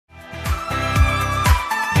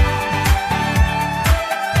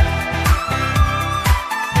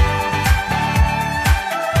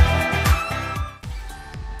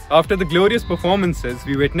After the glorious performances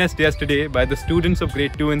we witnessed yesterday by the students of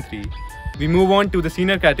grade 2 and 3, we move on to the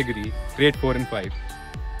senior category, grade 4 and 5.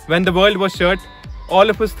 When the world was shut, all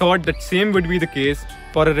of us thought that same would be the case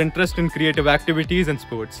for our interest in creative activities and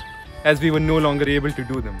sports, as we were no longer able to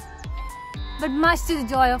do them. But much to the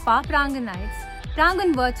joy of our Pranganites,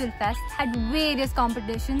 Prangan Virtual Fest had various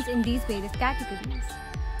competitions in these various categories.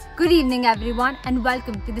 Good evening everyone and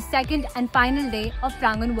welcome to the second and final day of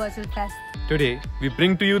Prangan Virtual Fest. Today, we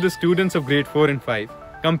bring to you the students of grade 4 and 5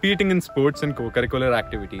 competing in sports and co-curricular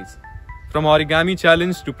activities. From origami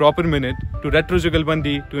challenge to proper minute, to retro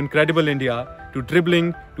jugalbandi, to incredible India, to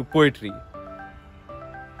dribbling, to poetry.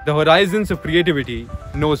 The horizons of creativity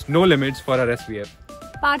knows no limits for our SVF.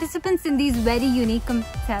 Participants in these very unique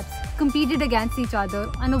concepts competed against each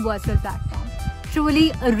other on a virtual platform.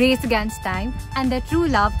 Truly a race against time and their true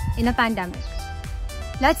love in a pandemic.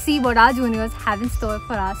 Let's see what our juniors have in store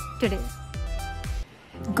for us today.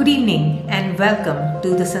 Good evening and welcome to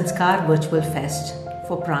the Sanskaar Virtual Fest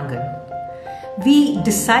for Prangan. We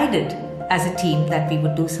decided as a team that we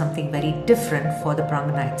would do something very different for the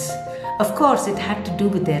Pranganites. Of course, it had to do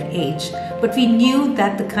with their age, but we knew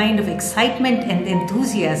that the kind of excitement and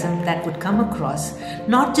enthusiasm that would come across,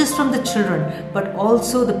 not just from the children, but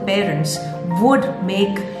also the parents, would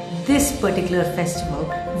make this particular festival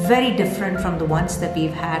very different from the ones that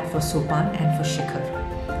we've had for Sopan and for Shikhar.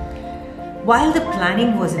 While the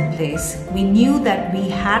planning was in place, we knew that we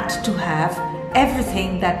had to have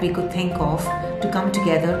everything that we could think of to come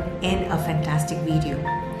together in a fantastic video.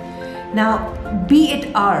 Now, be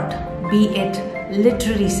it art, be it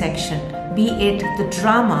literary section, be it the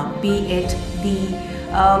drama, be it the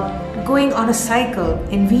going on a cycle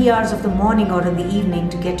in wee hours of the morning or in the evening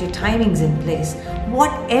to get your timings in place,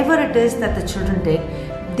 whatever it is that the children did,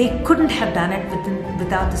 they couldn't have done it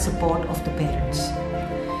without the support of the parents.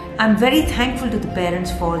 I'm very thankful to the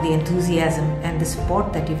parents for the enthusiasm and the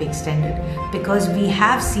support that you've extended, because we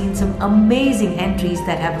have seen some amazing entries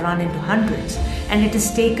that have run into hundreds, and it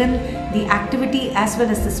has taken the activity as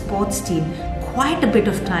well as the sports team quite a bit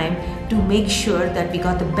of time to make sure that we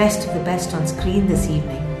got the best of the best on screen this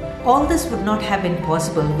evening. All this would not have been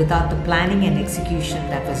possible without the planning and execution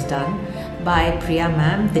that was done by Priya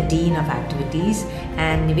Ma'am, the Dean of Activities,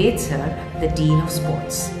 and Nived Sir, the Dean of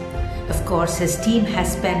Sports. Of course, his team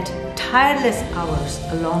has spent tireless hours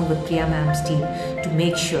along with Priya Ma'am's team to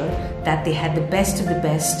make sure that they had the best of the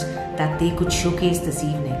best that they could showcase this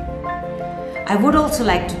evening. I would also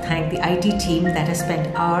like to thank the IT team that has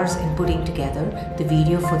spent hours in putting together the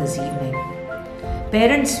video for this evening.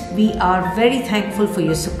 Parents, we are very thankful for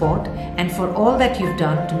your support and for all that you've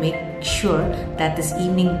done to make sure that this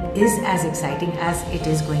evening is as exciting as it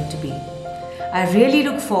is going to be. I really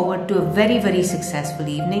look forward to a very, very successful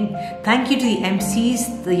evening. Thank you to the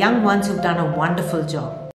MCs, the young ones who've done a wonderful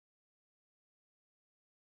job.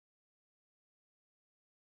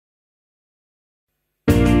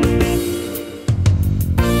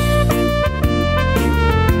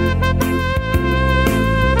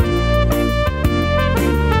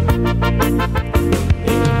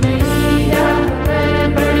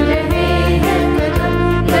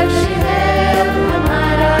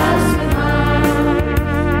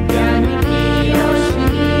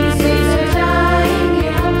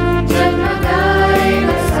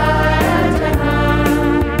 जगमगाएगा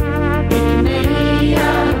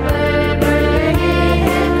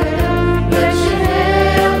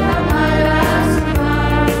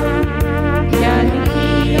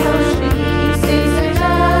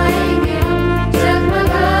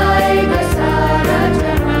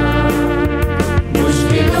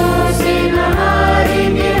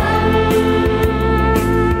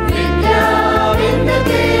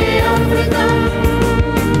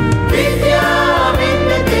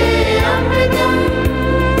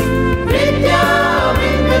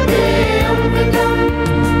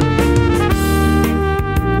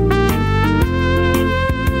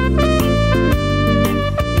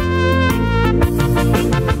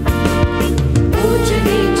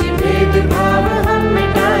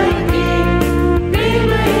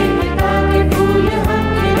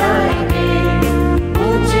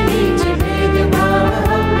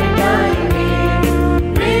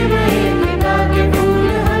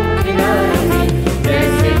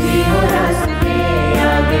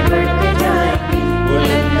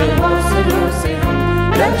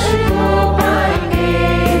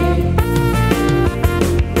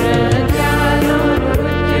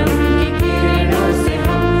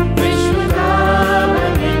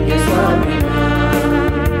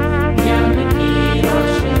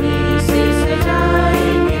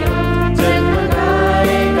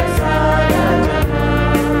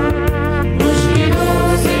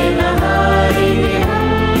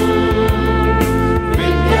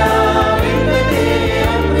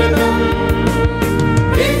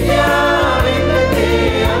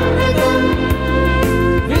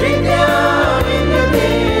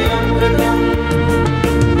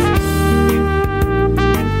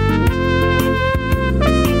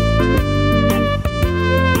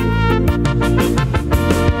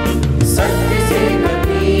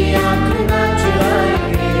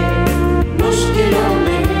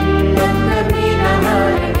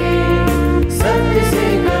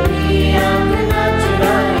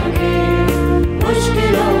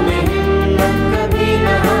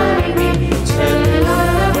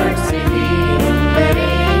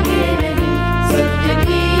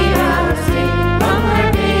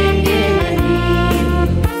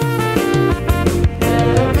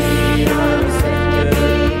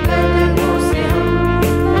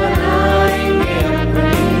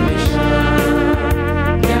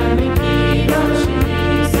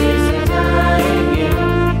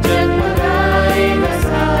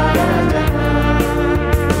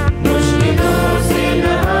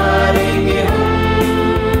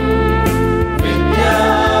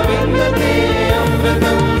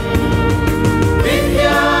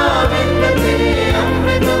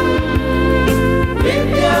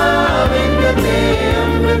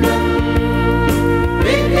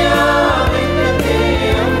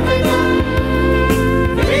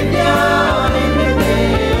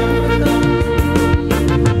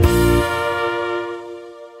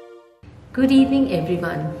Good evening,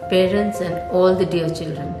 everyone, parents, and all the dear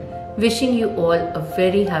children. Wishing you all a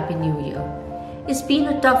very happy new year. It's been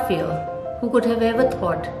a tough year. Who could have ever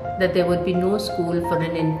thought that there would be no school for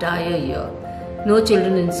an entire year? No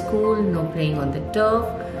children in school, no playing on the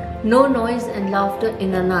turf, no noise and laughter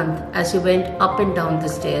in Anand as you went up and down the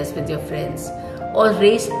stairs with your friends, or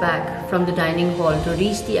raced back from the dining hall to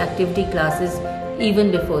reach the activity classes even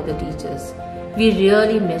before the teachers. We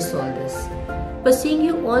really miss all this. But seeing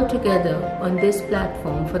you all together on this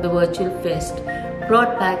platform for the virtual fest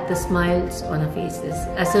brought back the smiles on our faces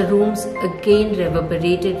as our rooms again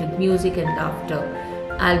reverberated with music and laughter,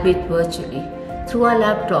 albeit virtually, through our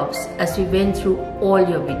laptops as we went through all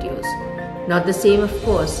your videos. Not the same, of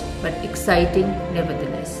course, but exciting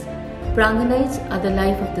nevertheless. Pranganites are the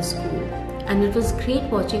life of the school, and it was great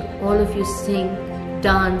watching all of you sing,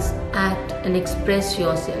 dance, act, and express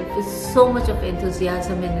yourself with so much of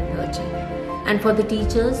enthusiasm and energy. And for the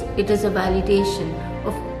teachers, it is a validation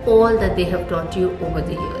of all that they have taught you over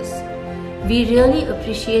the years. We really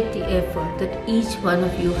appreciate the effort that each one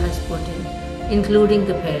of you has put in, including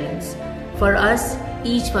the parents. For us,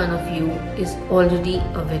 each one of you is already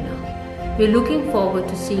a winner. We're looking forward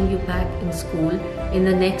to seeing you back in school in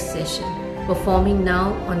the next session, performing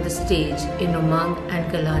now on the stage in Umang and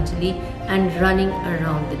Kalanjali and running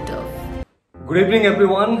around the turf. Good evening,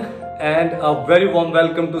 everyone, and a very warm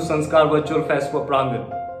welcome to Sanskaar Virtual Fest for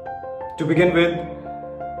Prangan. To begin with,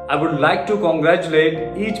 I would like to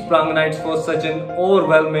congratulate each Pranganites for such an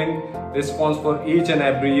overwhelming response for each and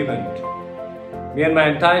every event. Me and my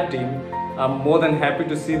entire team are more than happy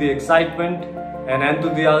to see the excitement and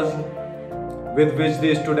enthusiasm with which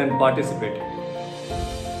the students participated.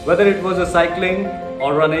 Whether it was a cycling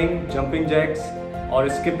or running, jumping jacks or a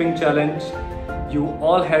skipping challenge, you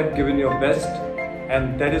all have given your best,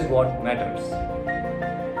 and that is what matters.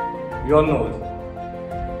 We all know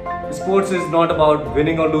sports is not about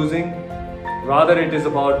winning or losing, rather it is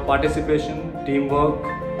about participation, teamwork,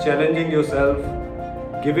 challenging yourself,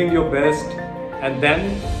 giving your best, and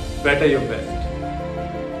then better your best.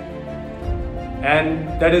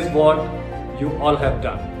 And that is what you all have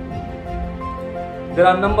done. There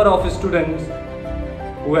are a number of students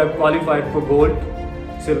who have qualified for gold,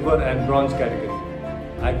 silver and bronze category.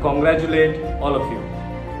 I congratulate all of you.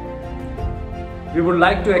 We would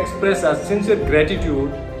like to express our sincere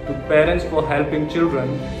gratitude to parents for helping children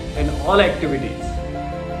in all activities.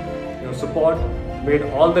 Your support made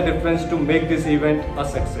all the difference to make this event a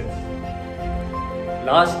success.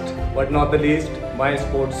 Last but not the least, my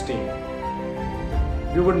sports team.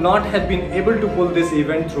 We would not have been able to pull this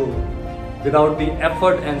event through without the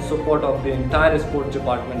effort and support of the entire sports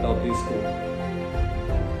department of the school.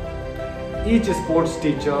 Each sports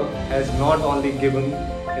teacher has not only given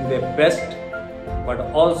in their best but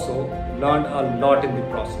also learned a lot in the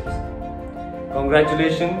process.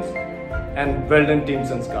 Congratulations and well done, Team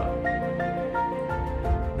Sanskaar.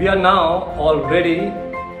 We are now all ready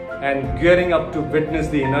and gearing up to witness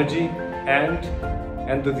the energy and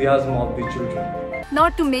enthusiasm of the children.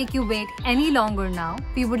 Not to make you wait any longer now,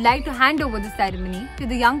 we would like to hand over the ceremony to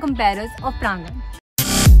the young competitors of Prangan.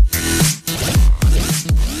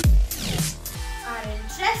 Our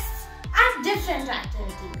interests are different activities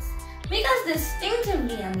make us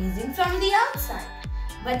distinctively amazing from the outside.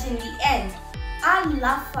 But in the end, our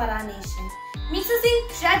love for our nation makes us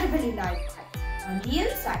incredibly loyal on the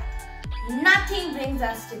inside. Nothing brings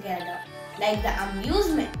us together like the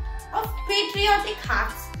amusement of patriotic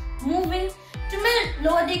hearts moving to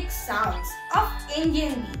melodic sounds of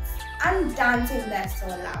Indian beats and dancing their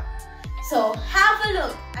soul out. So have a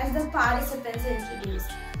look as the participants introduce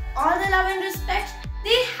all the love and respect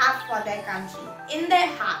they have for their country in their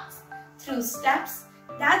hearts through steps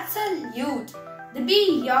that salute the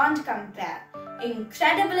beyond compare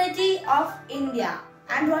incredibility of India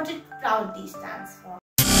and what it proudly stands for.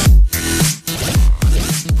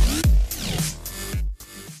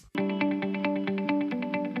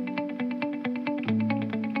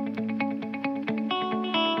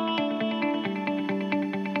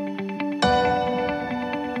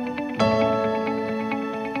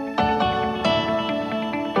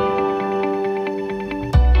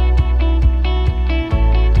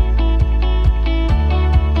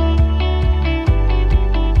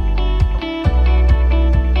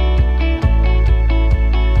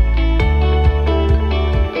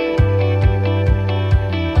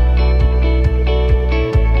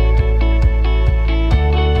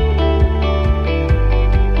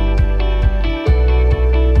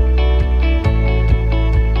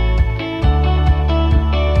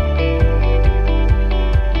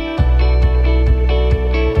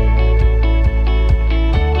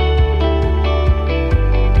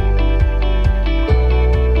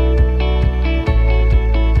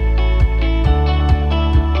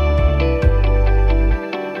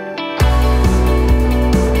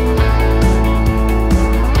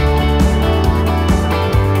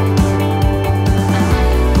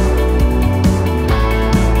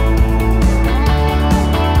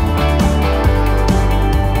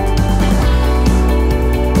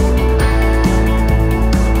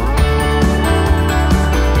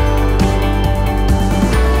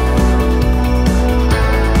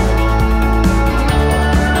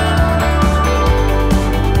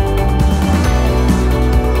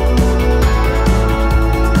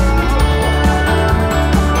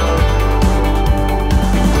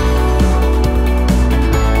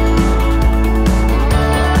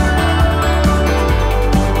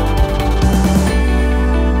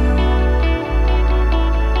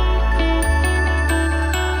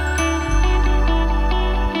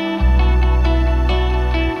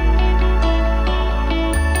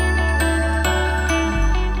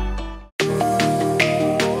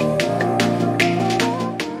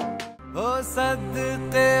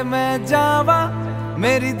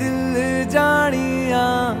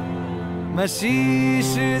 मैं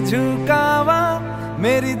शीश झुकावा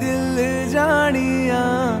मेरी दिल जानिया,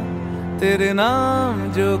 तेरे नाम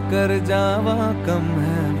जो कर जावा कम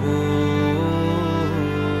है वो।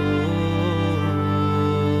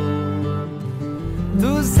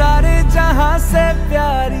 तू सारे जहां से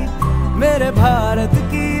प्यारी मेरे भारत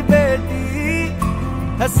की बेटी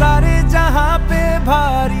है, सारे जहां पे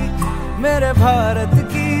भारी मेरे भारत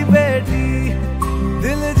की बेटी।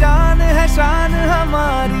 दिल जान है शान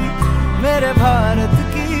हमारी मेरे भारत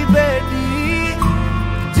की बेटी।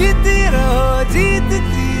 जीती रहो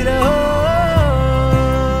जीतती रहो।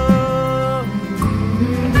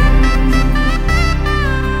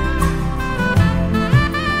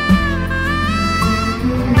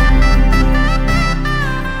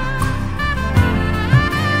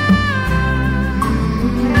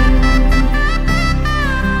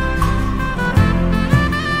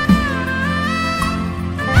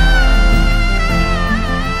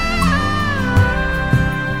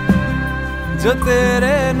 जो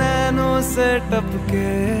तेरे नैनों से टपके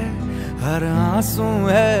हर आंसू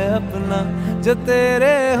है अपना, जो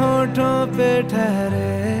तेरे होठों पे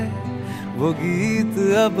ठहरे वो गीत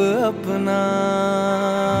अब अपना।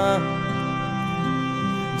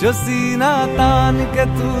 जो सीना तान के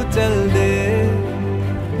तू चल दे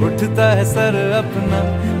उठता है सर अपना,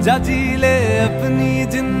 जा जी ले अपनी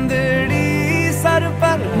जिंदड़ी सर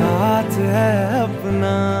पर हाथ है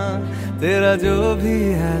अपना। तेरा जो भी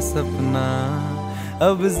है सपना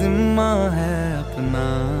अब जिम्मा है अपना,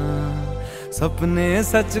 सपने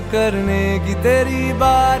सच करने की तेरी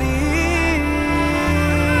बारी।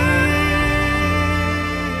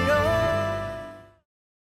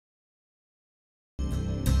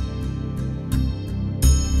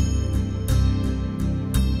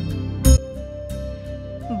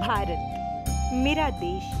 भारत मेरा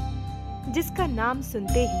देश, जिसका नाम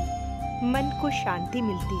सुनते ही मन को शांति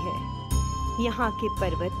मिलती है। यहाँ के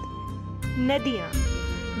पर्वत, नदियाँ,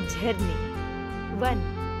 झरने, वन,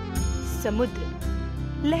 समुद्र,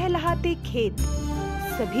 लहलहाते खेत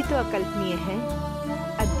सभी तो अकल्पनीय हैं,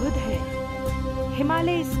 अद्भुत हैं।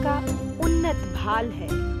 हिमालय इसका उन्नत भाल है,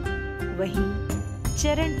 वहीं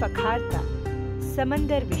चरण पखारता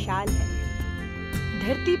समंदर विशाल है।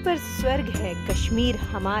 धरती पर स्वर्ग है कश्मीर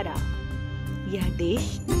हमारा। यह देश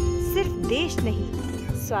सिर्फ देश नहीं,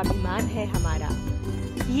 स्वाभिमान है हमारा।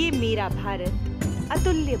 ये मेरा भारत,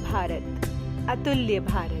 अतुल्य भारत, अतुल्य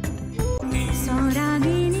भारत।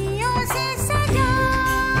 सौरागिनियों से सजा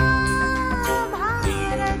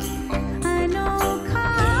भारत अनोखा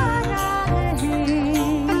राग है,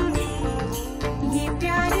 ये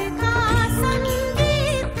प्यार का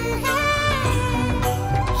संगीत है,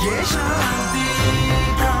 ये शांति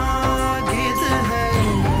का गीत है,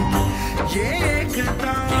 ये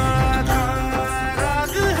एकता का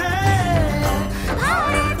राग है।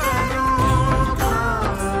 भारत अनोखा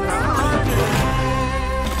राग है,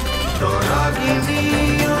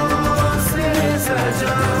 सौरागिनियों से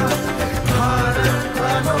सजा भारत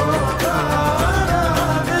अनोखा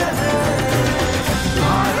राग है,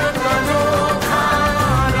 भारत अनोखा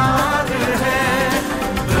राग है,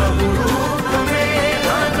 प्रभु रूप में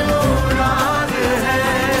अनुराग है।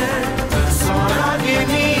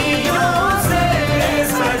 सौरागिनियों से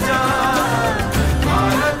सजा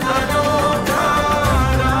भारत अनोखा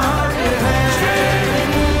राग है। जय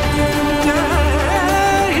हिंद,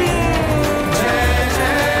 जय हिंद, जय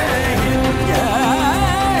जय हिंद, जय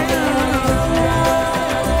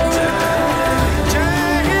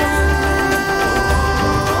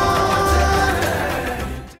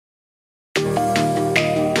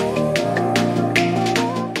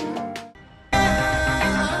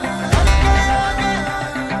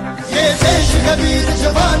ये देश कबीर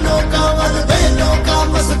जवानों का, वरदानों का,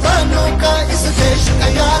 मस्तानों का, इस देश का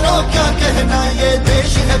यारों क्या कहना, ये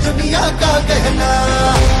देश है दुनिया का कहना।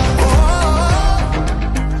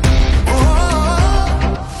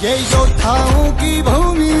 ये योद्धाओं की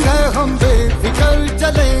भूमि है, हम बेफिक्र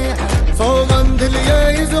चले, सौगंध लिए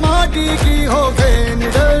इस माटी की हो गए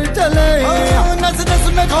निडर चले। नस नस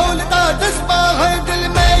में घोलता जज्बा है, दिल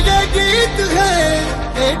में ये गीत है,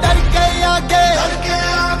 ये डर के आगे, डर के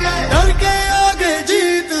आगे, डर के आगे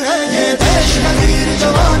जीत है। ये देश है वीर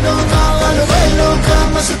जवानों का, बलवानों का,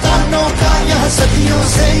 मस्तानों का, यह सदियों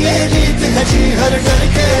से ये रीत है जी, हर डर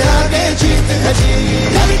के आगे जीत है जी,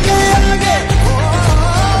 डर के आगे,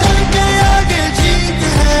 डर के आगे जीत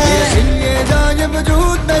है। ये जाए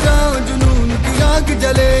वजूद मेरा जुनून की आग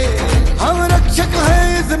जले, हम रक्षक हैं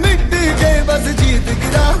इस मिट्टी के, बस जीत की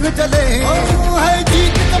राह चले। है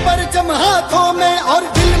जीत का परचम हाथों में और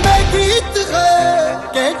दिल में गीत है,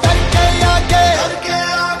 के डर के आगे, डर के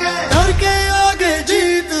आगे, डर के आगे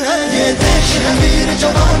जीत है। ये देश है वीर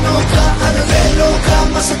जवानों का,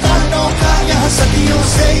 मस्तानों का यहाँ सदियों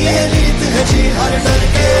से ये रीत है जी, हर डर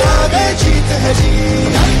के आगे जीत है जी,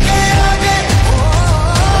 डर के आगे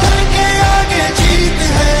जीत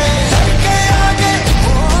है, डर के आगे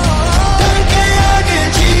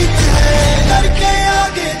जीत है, डर के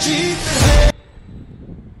आगे जीत है।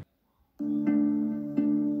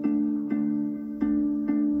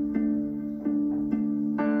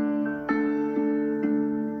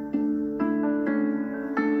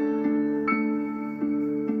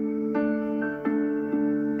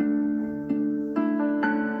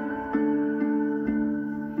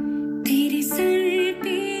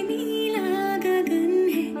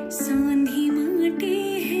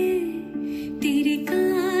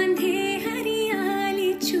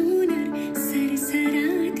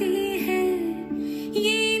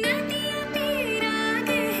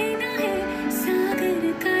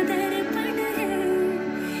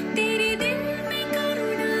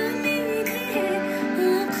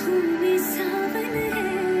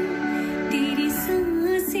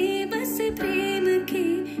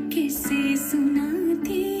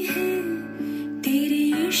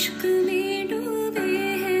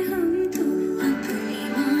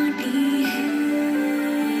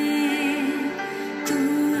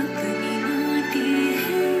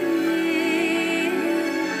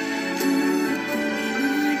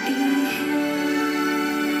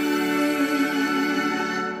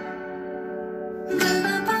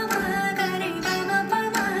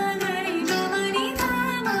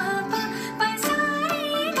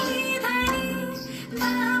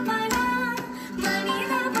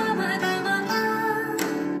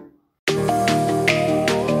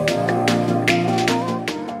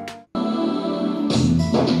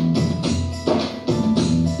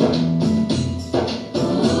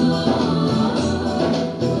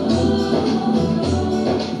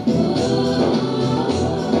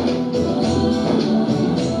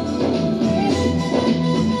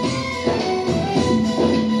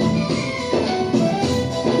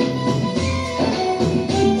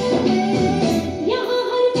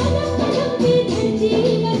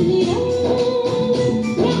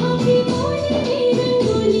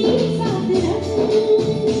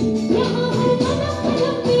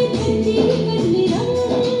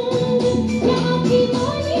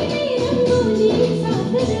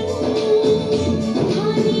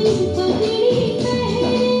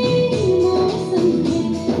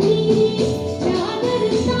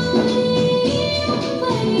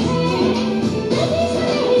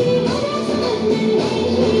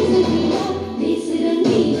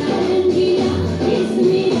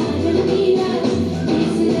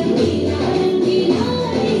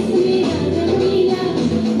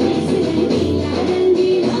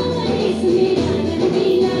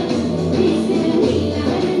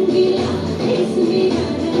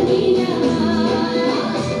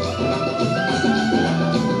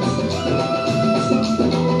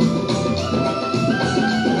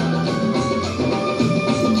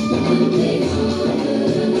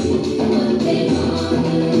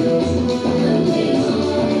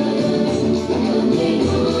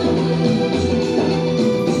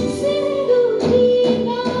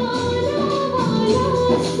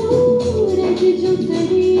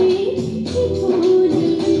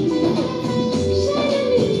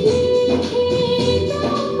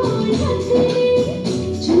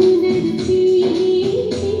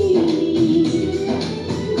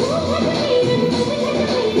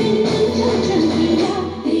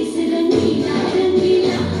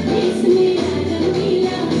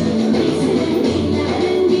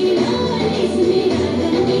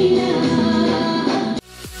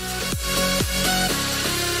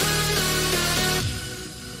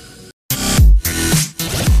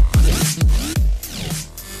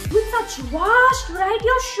 vast variety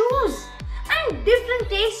of shoes and different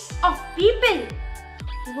tastes of people.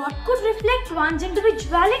 What could reflect one's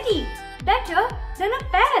individuality better than a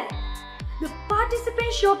pair? The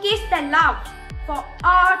participants showcase their love for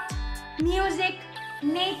art, music,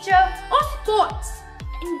 nature or sports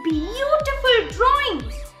in beautiful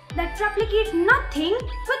drawings that replicate nothing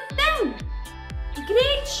but them.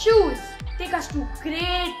 Great shoes take us to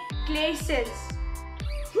great places.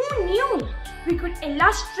 Who knew we could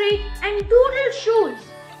illustrate and doodle shoes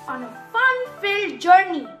on a fun-filled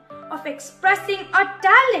journey of expressing our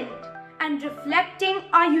talent and reflecting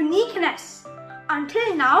our uniqueness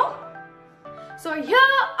until now? So here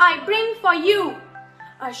I bring for you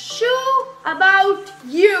a shoe about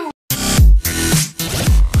you.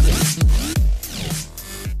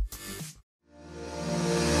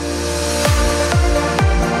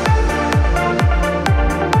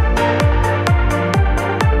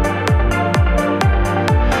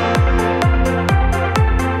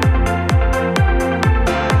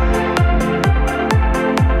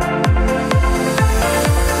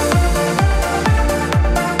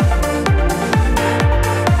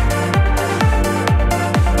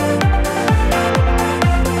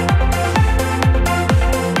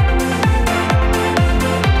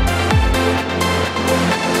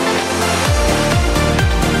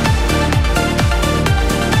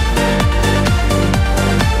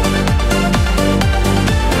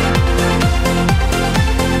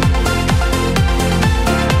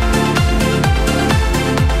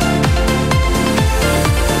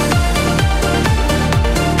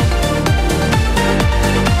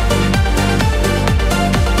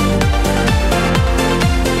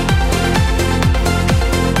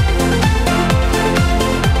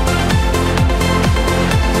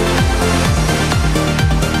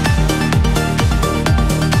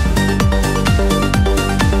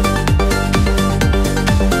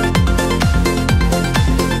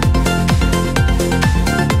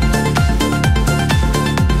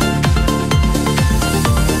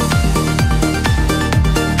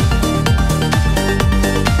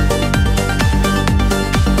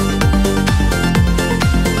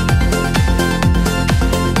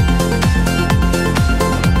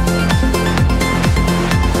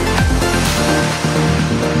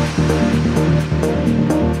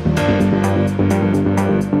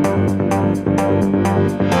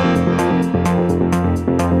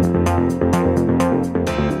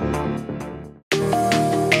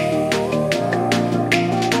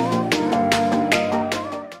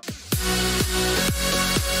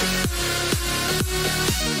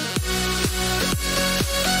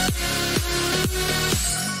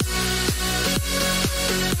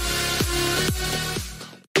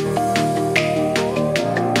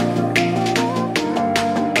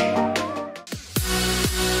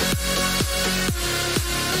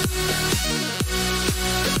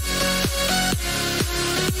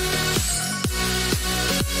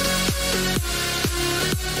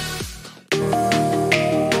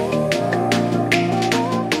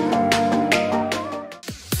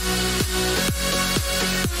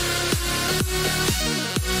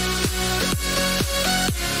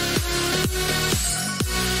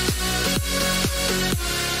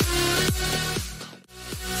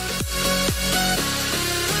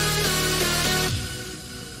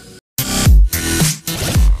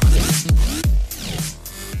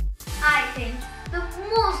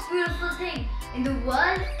 in the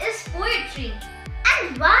world is poetry.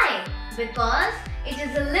 And why? Because it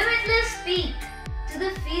is a limitless peek to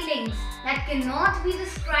the feelings that cannot be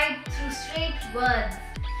described through straight words,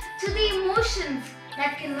 to the emotions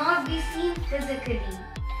that cannot be seen physically,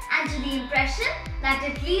 and to the impression that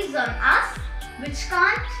it leaves on us which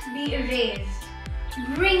can't be erased.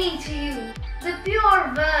 Bringing to you the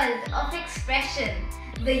pure world of expression,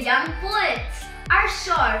 the young poets are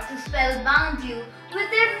sure to spellbound you with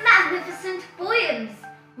their magnificent poems,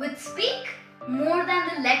 which speak more than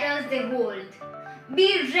the letters they hold.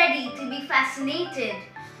 Be ready to be fascinated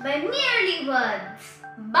by merely words,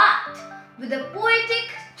 but with a poetic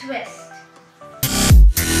twist.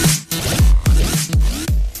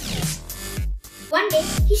 One day,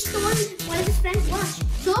 he stole one of his friend's watch.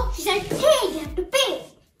 So she said, "Hey, you have to pay."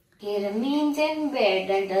 He remains in bed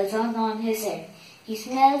and does not on his head. He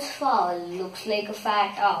smells foul, looks like a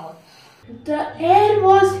fat owl. The air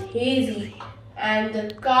was hazy and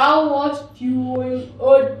the cow was chewing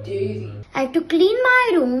a daisy. I have to clean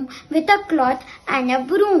my room with a cloth and a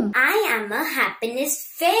broom. I am a happiness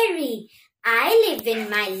fairy. I live in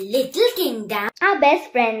my little kingdom. Our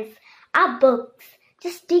best friends, our books.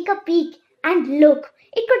 Just take a peek and look.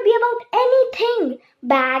 It could be about anything.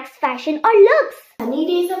 Bags, fashion or looks. Sunny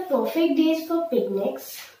days are perfect days for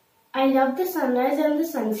picnics. I love the sunrise and the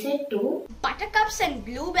sunset too. Buttercups and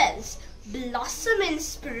bluebells blossom in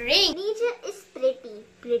spring. Nature is pretty,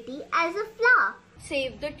 pretty as a flower.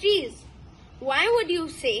 Save the trees. Why would you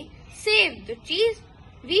say save the trees?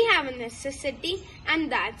 We have a necessity and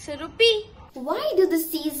that's a rupee. Why do the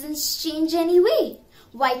seasons change anyway?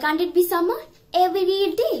 Why can't it be summer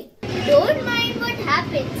every day? Don't mind what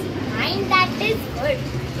happens, mind that is good.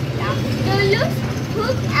 Laughter looks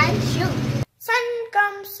hook and shook. Sun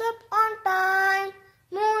comes up on time,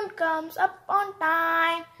 moon comes up on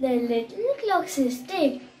time. The little clock says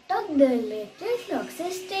tick tock, the little clock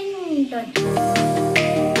says ting tock.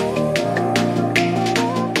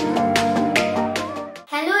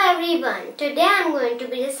 Hello everyone, today I am going to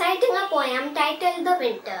be reciting a poem titled The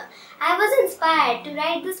Winter. I was inspired to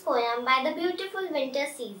write this poem by the beautiful winter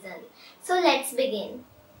season. So let's begin.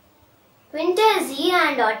 Winter is here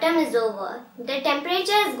and autumn is over. The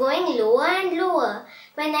temperature is going lower and lower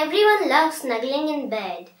when everyone loves snuggling in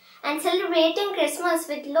bed and celebrating Christmas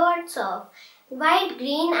with lots of white,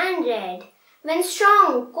 green and red. When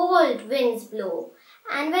strong, cold winds blow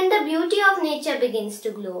and when the beauty of nature begins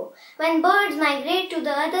to glow. When birds migrate to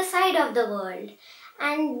the other side of the world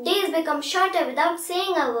and days become shorter without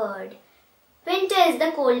saying a word. Winter is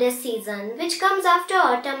the coldest season which comes after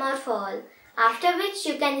autumn or fall, after which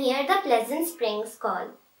you can hear the pleasant spring's call.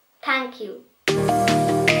 Thank you.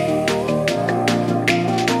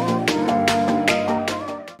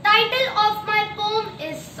 Title of my poem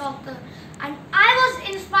is Soccer, and I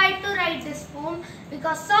was inspired to write this poem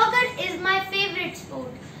because soccer is my favorite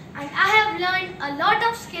sport and I have learned a lot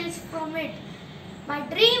of skills from it. My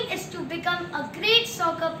dream is to become a great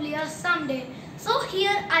soccer player someday, so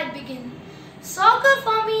here I begin. Soccer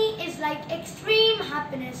for me is like extreme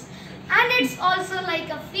happiness. And it's also like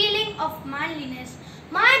a feeling of manliness.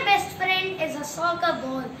 My best friend is a soccer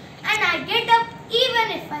ball and I get up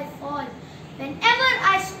even if I fall. Whenever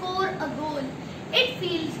I score a goal, it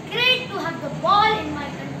feels great to have the ball in my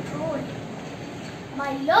control.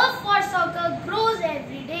 My love for soccer grows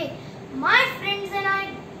every day. My friends and I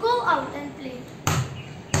go out and play.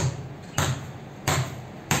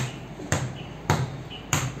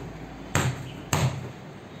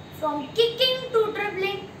 From kicking to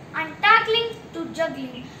dribbling and tackling to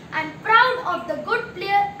juggling, I'm proud of the good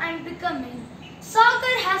player I'm becoming.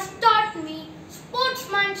 Soccer has taught me sport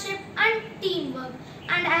friendship and teamwork.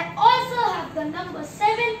 And I also have the number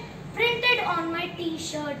 7 printed on my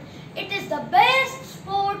t-shirt. It is the best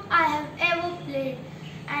sport I have ever played.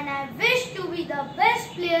 And I wish to be the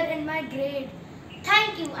best player in my grade.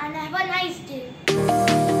 Thank you and have a nice day.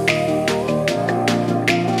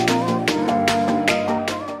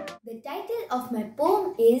 The title of my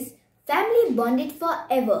poem is Family Bonded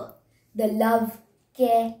Forever. The love,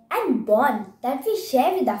 care and bond that we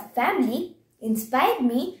share with our family inspired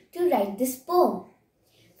me to write this poem.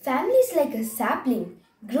 Family is like a sapling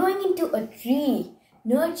growing into a tree,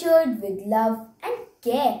 nurtured with love and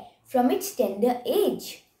care from its tender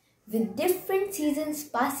age. With different seasons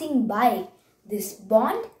passing by, this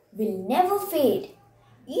bond will never fade.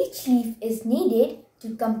 Each leaf is needed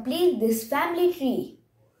to complete this family tree.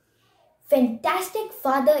 Fantastic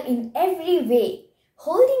father in every way,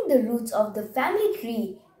 holding the roots of the family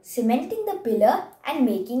tree, cementing the pillar and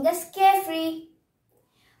making us carefree.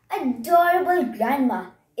 Adorable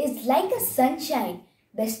grandma is like a sunshine,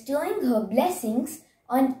 bestowing her blessings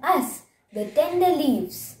on us, the tender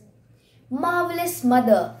leaves. Marvelous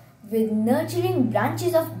mother with nurturing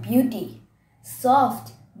branches of beauty,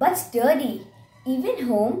 soft but sturdy, even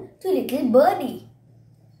home to little birdie.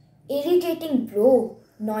 Irritating bro,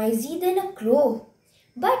 noisy than a crow,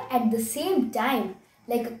 but at the same time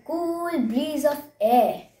like a cool breeze of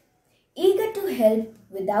air. Eager to help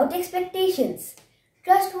without expectations,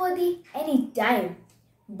 trustworthy anytime,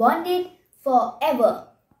 bonded forever.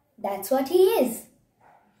 That's what he is.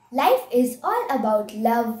 Life is all about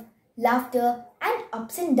love, laughter and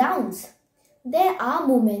ups and downs. There are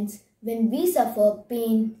moments when we suffer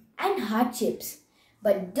pain and hardships,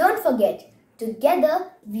 but don't forget,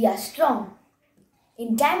 together we are strong.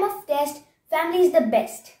 In time of test, family is the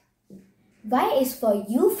best. Y is for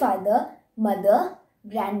you, father, mother,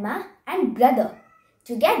 grandma and brother.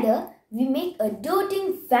 Together we make a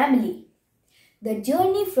doting family. The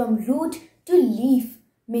journey from root to leaf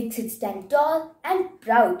makes it stand tall and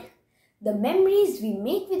proud. The memories we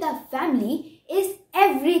make with our family is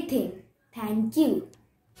everything. Thank you.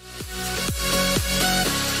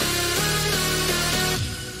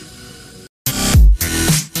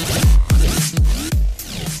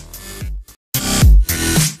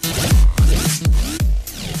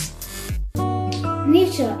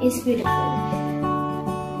 Nature is beautiful.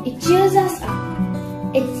 It cheers us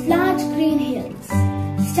up. Its large green hills,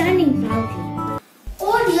 standing proudly.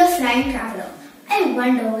 Oh dear flying traveler, I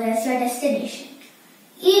wonder where's your destination.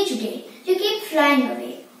 Each day you keep flying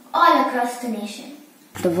away all across the nation.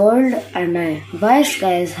 The world and I, why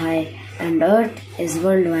sky is high and earth is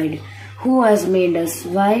worldwide. Who has made us?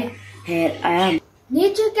 Why here I am.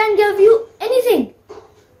 Nature can give you anything,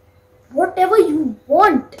 whatever you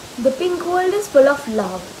want. The pink world is full of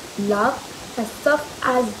love. Love as soft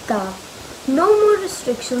as dove. No more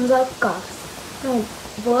restrictions or cuffs. The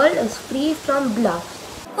world is free from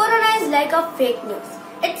bluffs. Corona is like a fake news.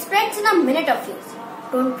 It spreads in a minute of use.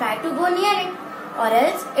 Don't try to go near it, or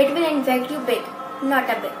else it will infect you big, not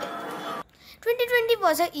a bit. 2020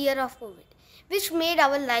 was a year of COVID, which made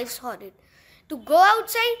our lives horrid. To go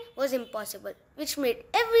outside was impossible, which made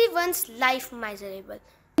everyone's life miserable.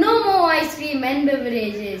 No more ice cream and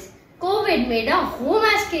beverages. COVID made our home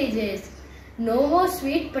as cages. No more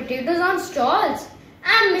sweet potatoes on stalls.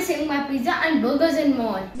 I'm missing my pizza and burgers in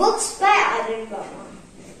mall. Books by Arvind Verma.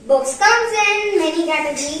 Books comes in many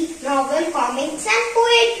categories: novel, comics and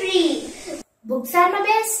poetry. Books are my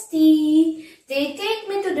bestie. They take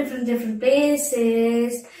me to different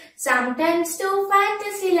places. Sometimes to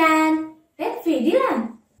fantasy land and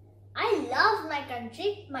fairyland. I love my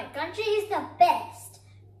country. My country is the best.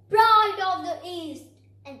 Pride of the East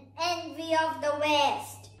and envy of the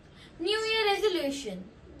West. New Year resolution.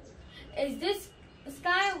 Is this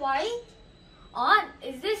sky white or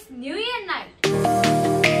is this New Year night?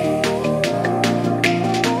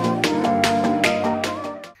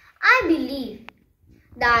 I believe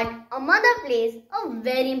that a mother plays a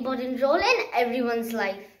very important role in everyone's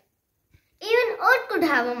life. Even Earth could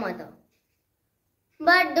have a mother.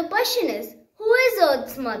 But the question is, who is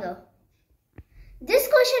Earth's mother? This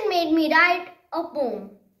question made me write a poem.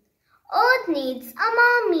 Earth needs a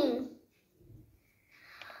mommy.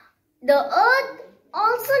 The Earth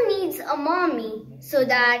also needs a mommy so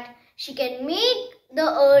that she can make the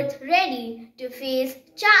Earth ready to face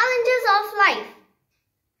challenges of life.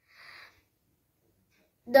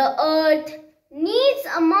 The Earth needs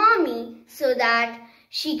a mommy so that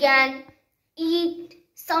she can eat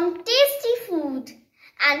some tasty food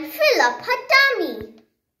and fill up her tummy.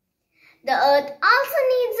 The Earth also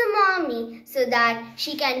needs a mommy so that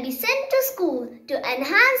she can be sent to school to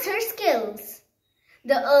enhance her skills.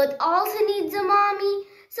 The Earth also needs a mommy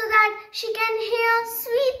so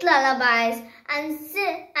sweet lullabies and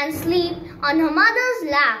sit and sleep on her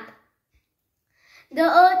mother's lap. The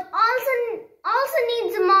earth also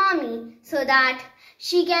needs a mommy so that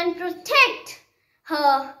she can protect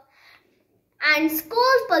her and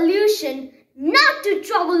scold pollution not to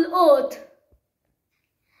trouble earth.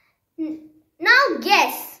 Now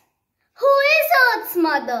guess, who is Earth's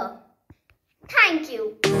mother? Thank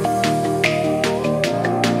you.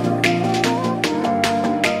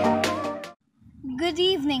 Good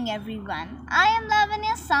evening everyone. I am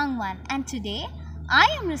Lavanya Sangwan and today I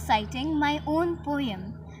am reciting my own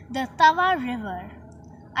poem, The Tawa River.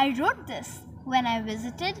 I wrote this when I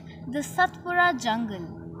visited the Satpura jungle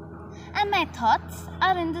and my thoughts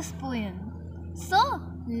are in this poem. So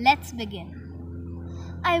let's begin.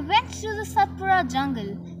 I went to the Satpura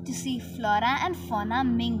jungle to see flora and fauna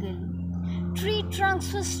mingle. Tree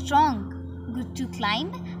trunks were strong, good to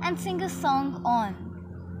climb and sing a song on.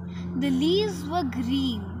 The leaves were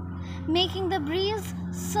green, making the breeze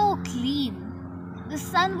so clean. The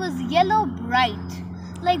sun was yellow bright,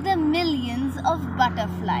 like the millions of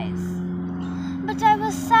butterflies. But I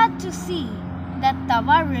was sad to see that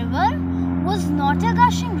Tawa River was not a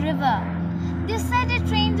gushing river. They said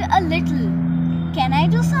it rained a little. Can I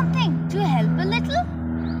do something to help a little?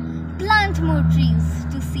 Plant more trees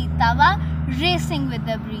to see Tawa racing with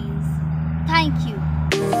the breeze. Thank you.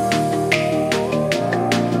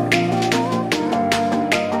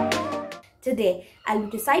 Today, I'll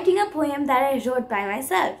be reciting a poem that I wrote by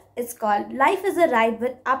myself. It's called Life is a Ride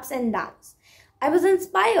with Ups and Downs. I was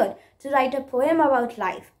inspired to write a poem about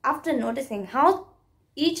life after noticing how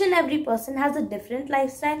each and every person has a different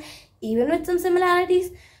lifestyle, even with some similarities,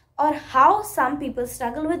 or how some people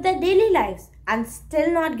struggle with their daily lives and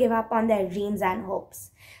still not give up on their dreams and hopes.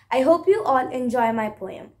 I hope you all enjoy my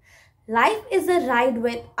poem. Life is a ride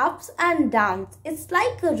with ups and downs. It's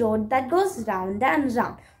like a road that goes round and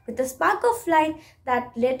round with a spark of light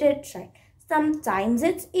that let it shine. Sometimes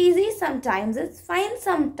it's easy, sometimes it's fine,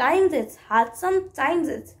 sometimes it's hard, sometimes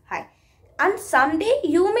it's high. And someday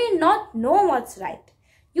you may not know what's right.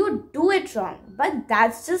 You do it wrong, but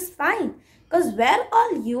that's just fine. Because we're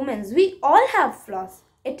all humans, we all have flaws.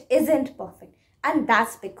 It isn't perfect, and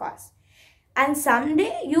that's because. And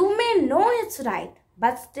someday you may know it's right,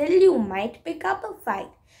 but still you might pick up a fight.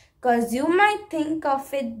 Because you might think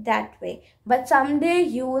of it that way, but someday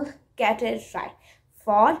you'll get it right.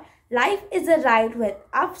 For life is a ride with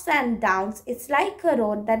ups and downs. It's like a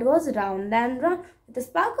road that goes round and round with a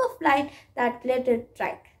spark of light that let it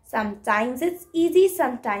right. Sometimes it's easy,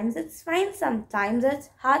 sometimes it's fine, sometimes it's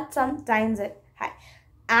hard, sometimes it's high.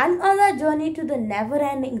 And on the journey to the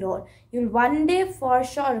never-ending road, you'll one day for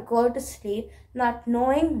sure go to sleep, not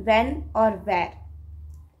knowing when or where.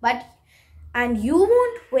 And you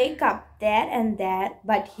won't wake up there and there,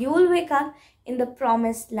 but you'll wake up in the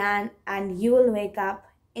promised land and you'll wake up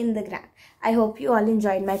in the grand. I hope you all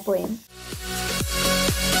enjoyed my poem.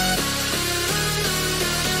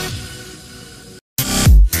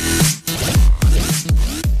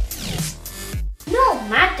 No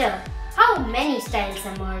matter how many styles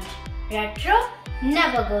emerge, retro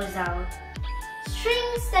never goes out.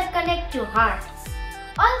 Strings that connect to hearts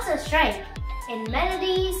also strike in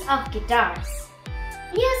melodies of guitars.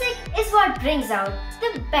 Music is what brings out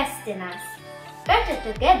the best in us. Better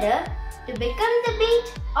together to become the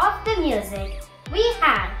beat of the music. We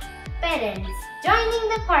have parents joining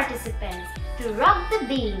the participants to rock the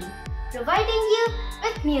beam, providing you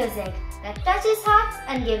with music that touches hearts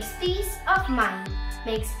and gives peace of mind,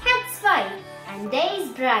 makes heads sway and days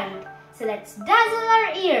bright. So let's dazzle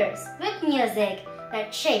our ears with music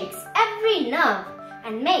that shakes every nerve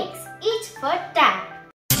and makes each foot tap.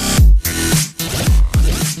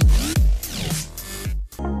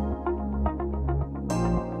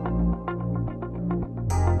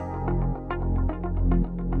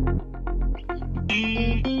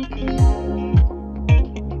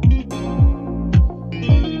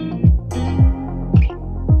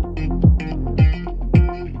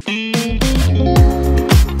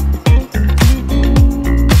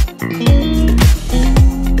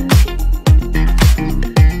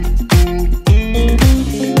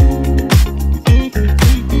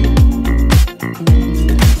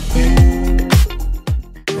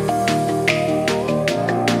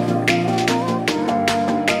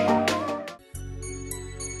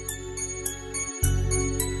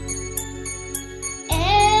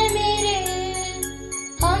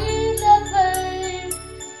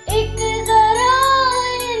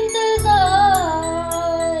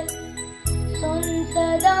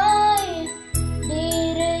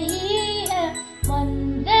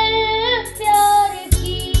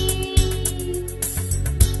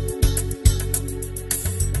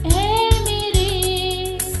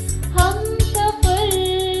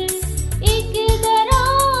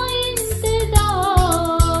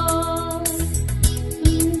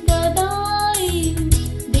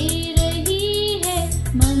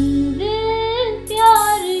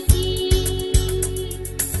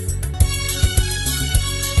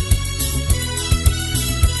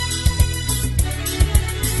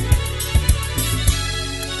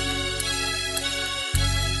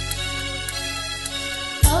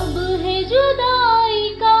 जुदाई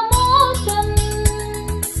का मौसम,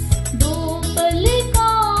 दो पल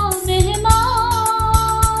का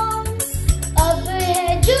मेहमान। अब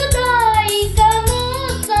है जुदाई का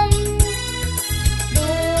मौसम, दो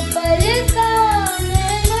पल का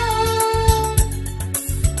मेहमान।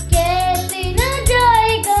 कैसे न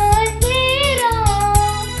जाएगा तेरा,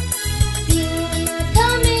 क्यों न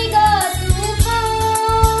थमेगा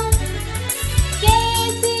तूफान।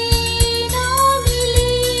 कैसे न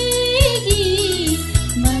मिलेगी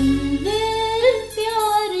मंजिल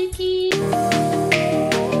प्यार की।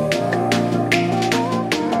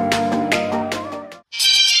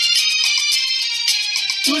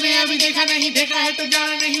 तूने अभी देखा नहीं, देखा है तो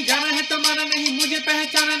जाना नहीं, जाना है तो माना नहीं, मुझे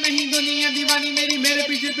पहचाना नहीं। दुनिया दीवानी मेरी, मेरे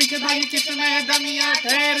पीछे पीछे भागी, कितना है दमिया।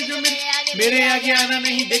 ठहर जो मेरे आगे आना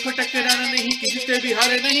नहीं, देखो टकराना नहीं, किसी से भी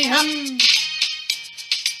हारे नहीं हम।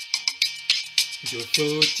 जो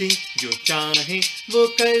सोचे जो चाहे वो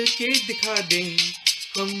करके दिखा दें,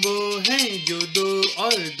 हम वो हैं जो 2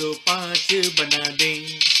 और 2 5 बना दें।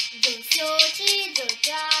 जो सोचे जो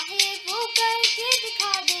चाहे वो करके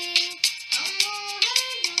दिखा दे, हम वो हैं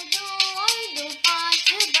जो 2 और 2 5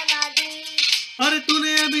 बना दे। अरे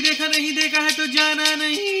तूने अभी देखा नहीं, देखा है तो जाना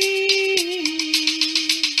नहीं।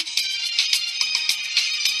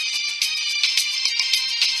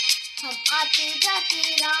 हम आते जाते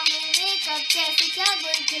राहों में कब कैसे क्या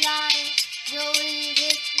गुल खिलाए, जो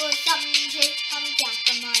उलझे वो समझे हम क्या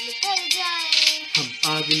कमाल कर जाए। हम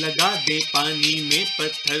आग लगा दे पानी में,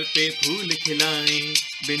 पत्थर पे फूल खिलाएं,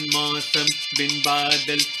 बिन मौसम बिन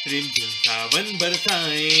बादल रिमझिम सावन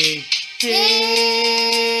बरसाएं। हे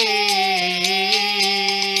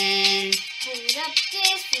पूरब के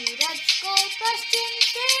सूरज को पश्चिम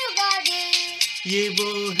से उगा दे, ये वो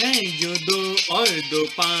है जो 2 और 2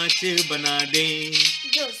 5 बना दें।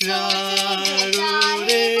 जो रा सोचे जो रो चाहे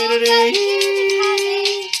रे वो रे रे करके दिखा दे,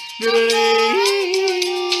 रे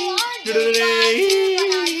रे रे रे।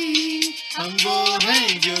 हम वो हैं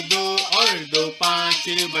जो 2 और 2 5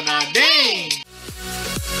 बना दें।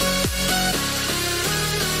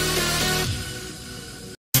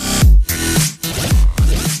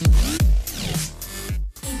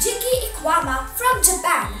 Ijiki Ikwama from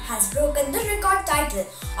Japan has broken the record title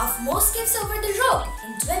of most skips over the rope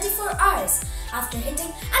in 24 hours after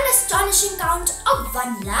hitting an astonishing count of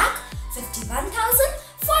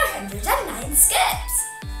 1,51,409 skips.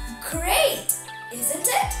 Great, isn't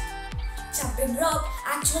it? Jumping rope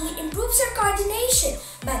actually improves your coordination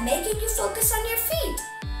by making you focus on your feet.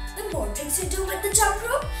 The more tricks you do with the jump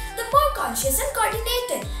rope, the more conscious and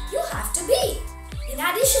coordinated you have to be. In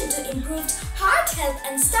addition to improved heart health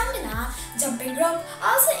and stamina, jumping rope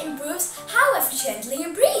also improves how efficiently you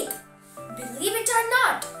breathe. Believe it or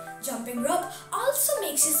not, jumping rope also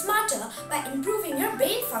makes you smarter by improving your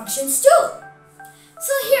brain functions too.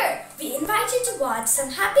 So here, we invite you to watch some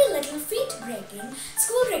happy little feet breaking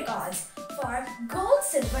school records for gold,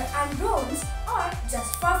 silver and bronze, or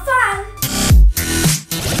just for fun.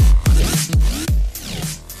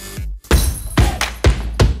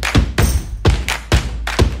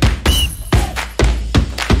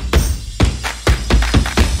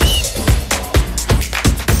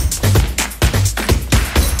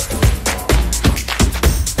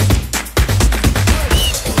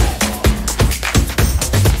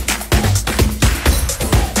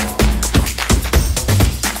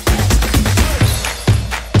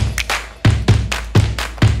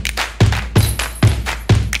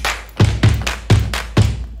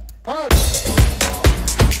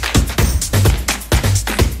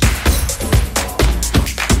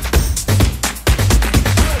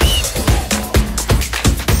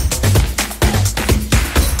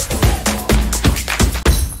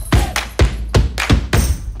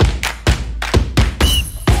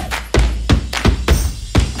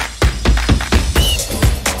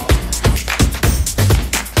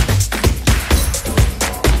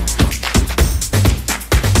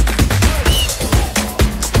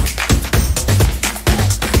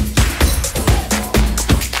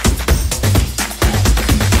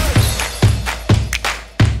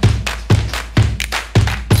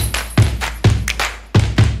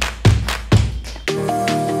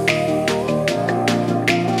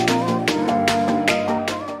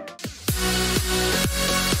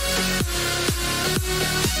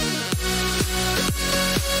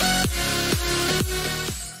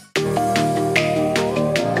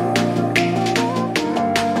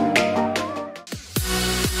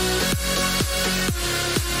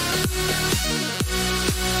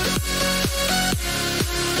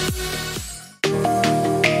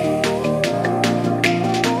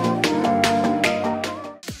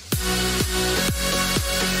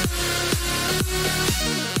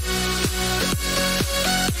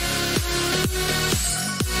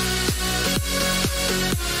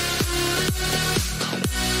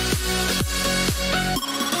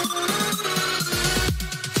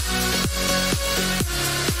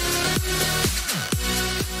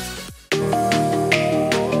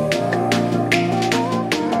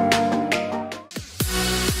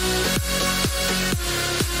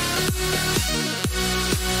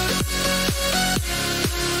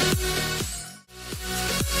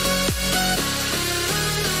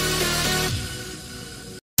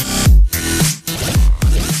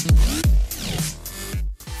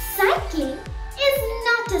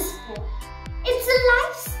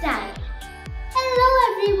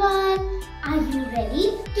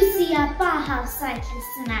 Ready to see our powerhouse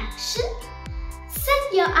cyclists in action?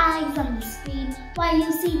 Set your eyes on the screen while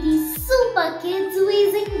you see these super kids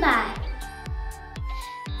whizzing by.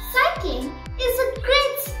 Cycling is a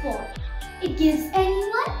great sport. It gives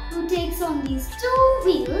anyone who takes on these two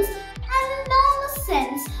wheels an enormous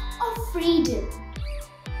sense of freedom.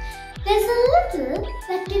 There's a little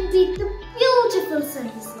that can beat the beautiful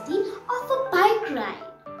simplicity of a bike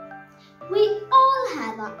ride. We all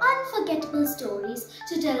have our unforgettable stories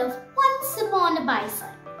to tell of once upon a bicycle.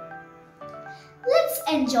 Let's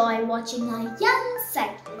enjoy watching our young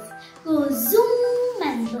cyclists go zoom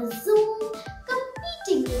and zoom,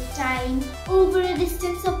 competing with time over a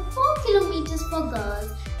distance of 4 kilometers for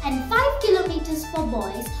girls and 5 kilometers for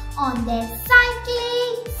boys on their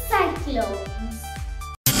cycling cyclones.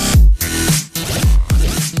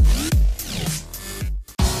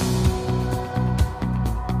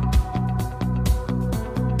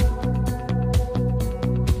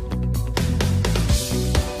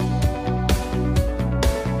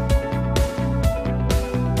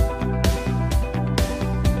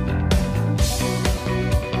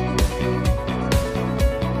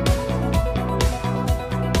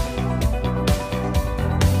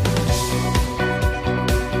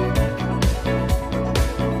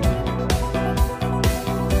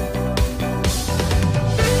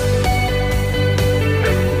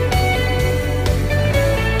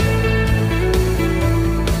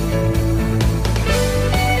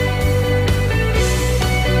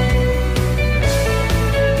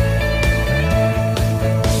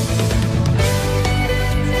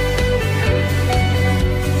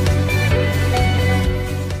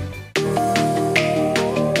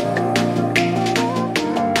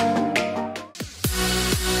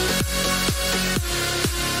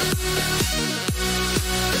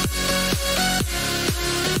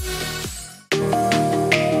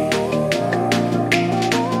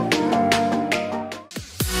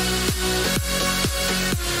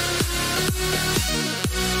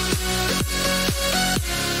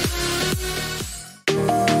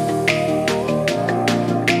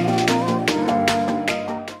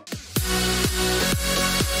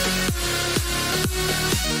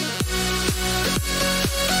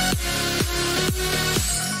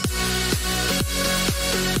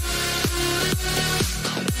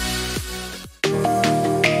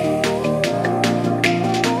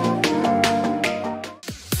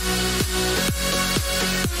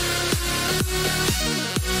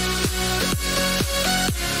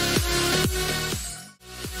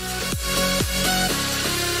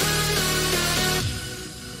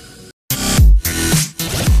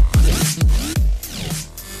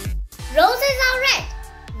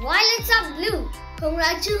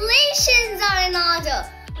 Congratulations are in order.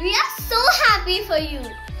 We are so happy for you.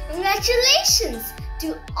 Congratulations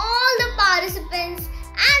to all the participants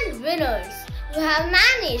and winners who have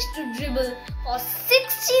managed to dribble for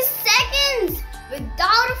 60 seconds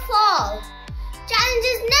without a fall.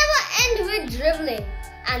 Challenges never end with dribbling,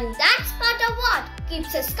 and that's part of what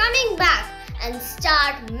keeps us coming back and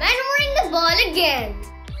start maneuvering the ball again.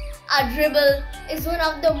 A dribble is one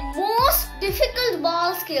of the most difficult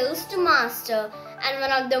ball skills to master and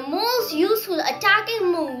one of the most useful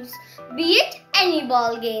attacking moves, be it any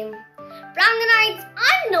ball game. Pranganites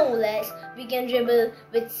are no less. We can dribble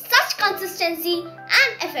with such consistency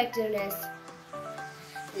and effectiveness.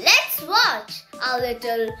 Let's watch our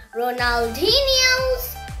little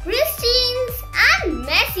Ronaldinhos, Cristines and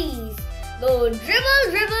Messis go dribble,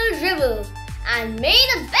 dribble, dribble, and may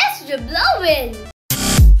the best dribbler win.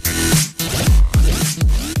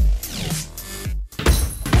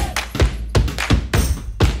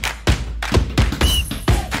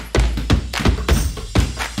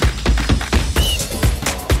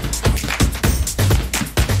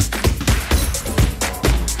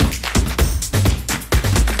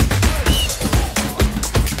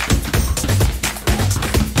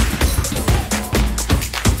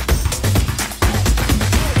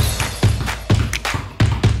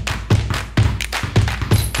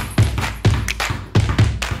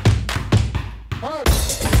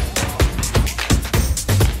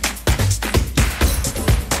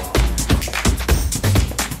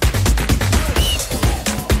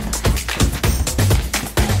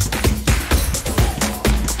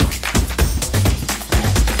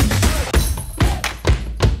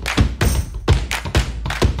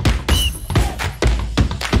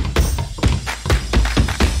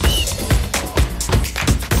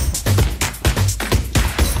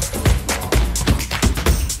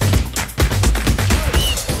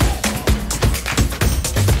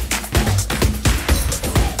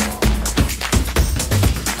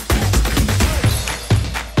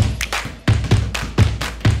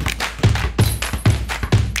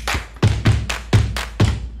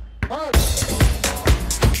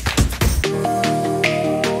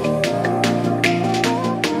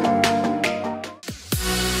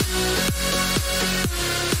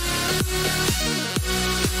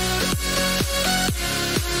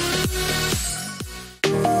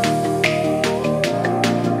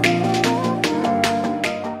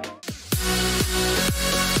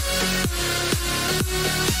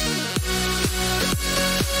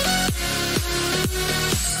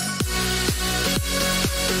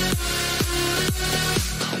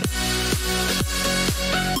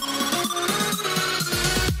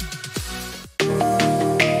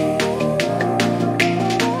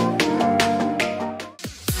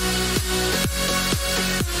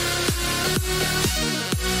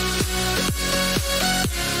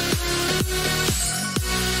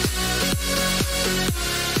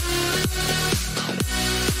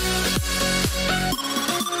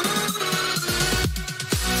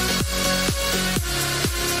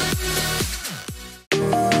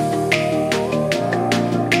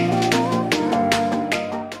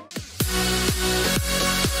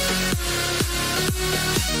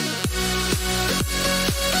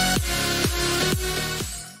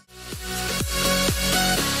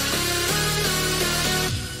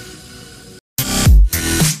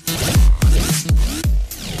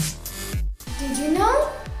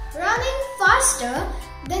 faster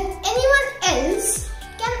than anyone else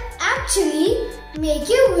can actually make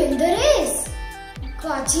you win the race.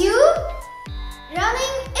 Got you?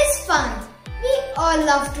 Running is fun. We all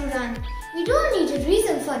love to run. We don't need a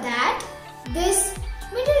reason for that. This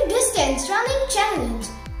middle distance running challenge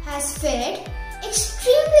has fared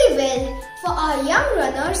extremely well for our young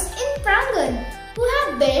runners in Prangan who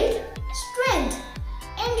have built strength,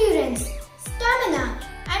 endurance, stamina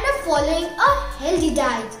and are following a healthy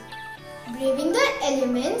diet. Braving the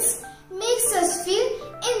elements makes us feel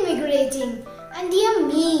invigorating and dear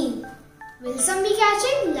me, will some be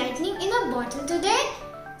catching lightning in a bottle today?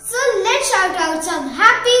 So let's shout out some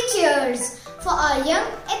happy cheers for our young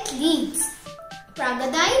athletes.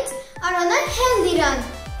 Pranganites are on a healthy run,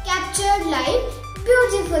 captured live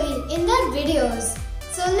beautifully in their videos.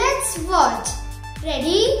 So let's watch.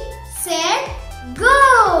 Ready, set,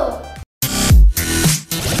 go!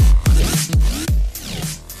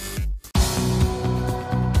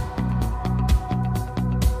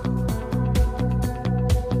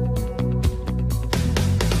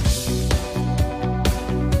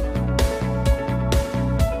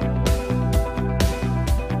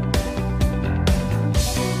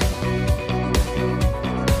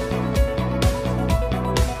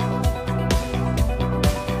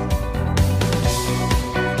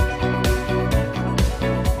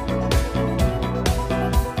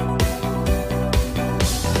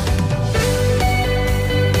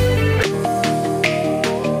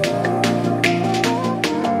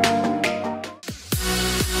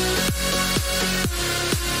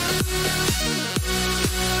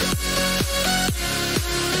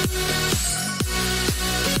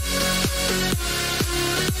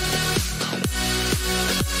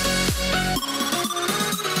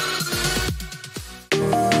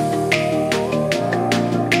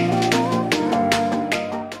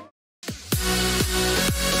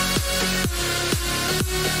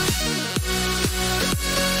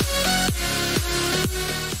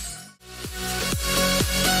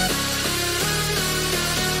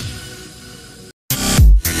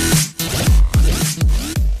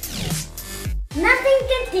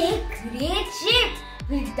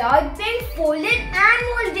 without being folded and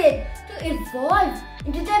molded to evolve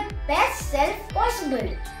into their best self possible.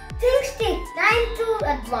 Things take time to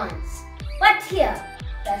advance, but here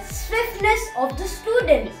the swiftness of the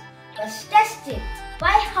students was tested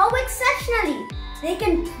by how exceptionally they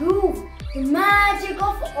can prove the magic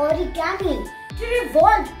of origami to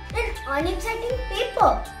revolve an unexciting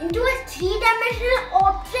paper into a three-dimensional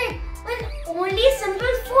object with only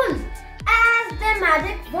simple folds as their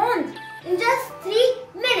magic wand in just 3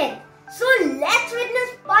 minutes. So let's witness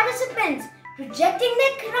participants projecting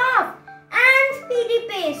their craft and speedy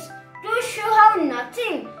pace to show how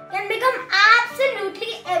nothing can become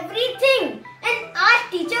absolutely everything and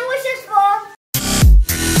our teacher wishes for.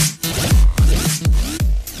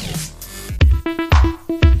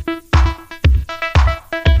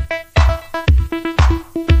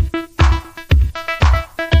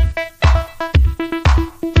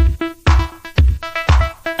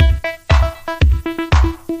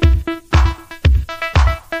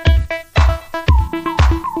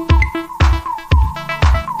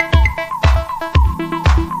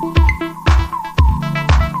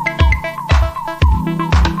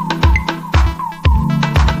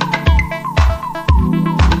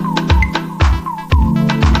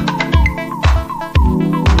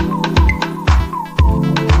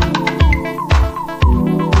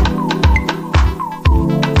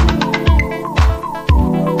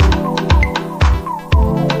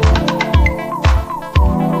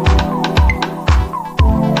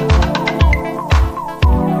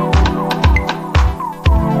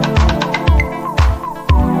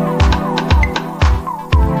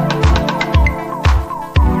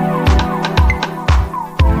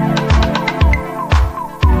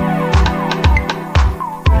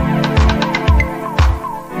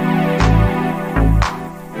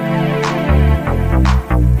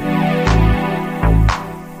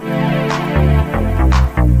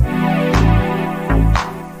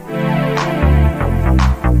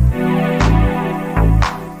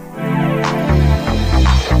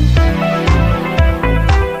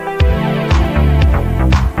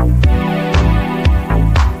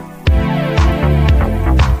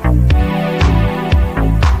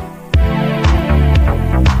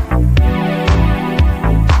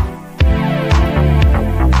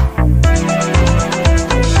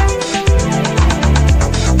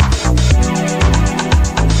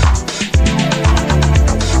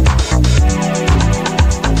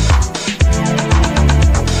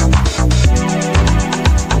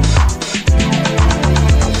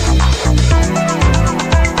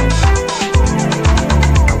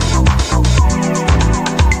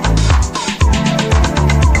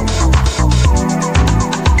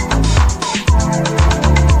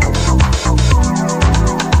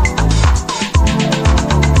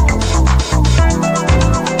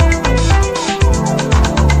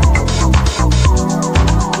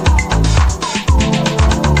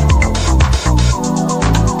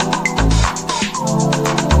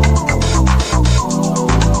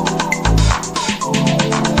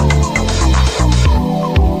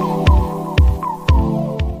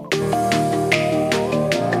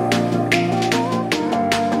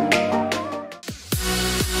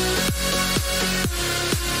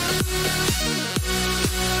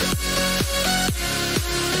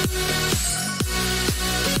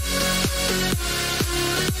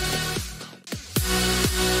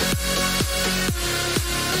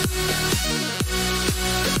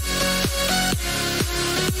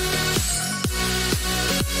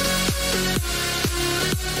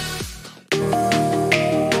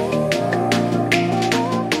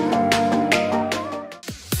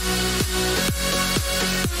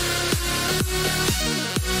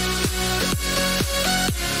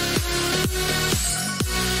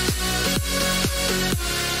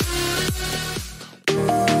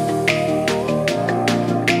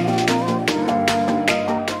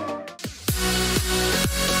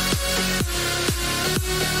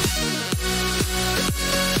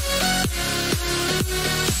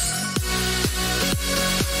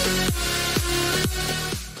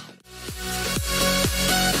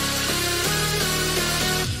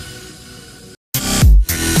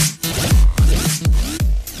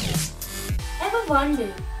 ever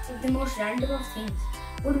wondered if the most random of things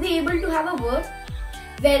would be able to have a word?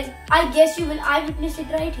 Well, I guess you will eyewitness it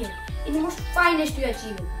right here, in the most finest way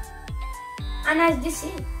achievable. And as they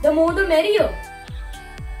say, the more the merrier.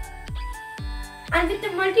 And with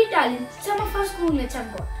the multi-talent some of our schoolmates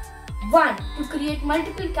have got. One, to create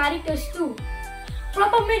multiple characters too.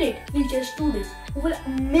 Proper minute features students who will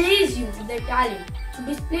amaze you with their talent to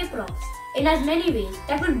display props in as many ways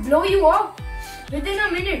that will blow you off within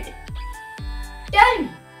a minute. Tell me,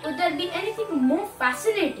 would there be anything more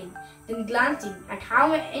fascinating than glancing at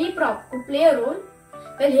how any prop could play a role?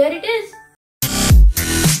 Well, here it is.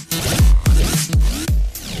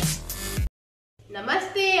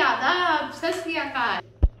 नमस्ते, आदाब, सत श्री अकाल।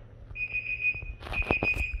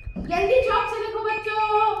 जल्दी चौक से देखो बच्चों,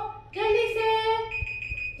 जल्दी से,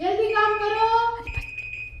 जल्दी काम करो।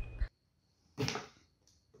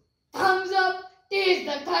 Thumbs up, taste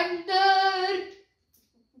the thunder।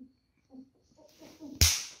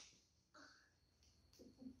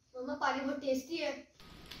 मम्मा पानी बहुत टेस्टी है।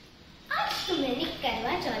 आज तो मेरी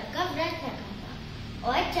करवा चौथ का व्रत रखा था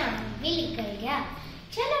और चांद भी निकल गया।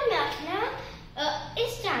 चलो मैं अपना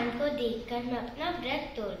इस चांद को देखकर मैं अपना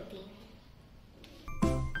व्रत तोड़ती हूँ।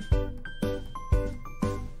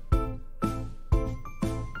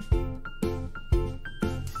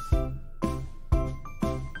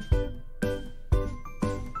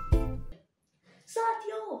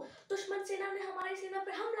 साथियों, दुश्मन सेना ने हमारी सेना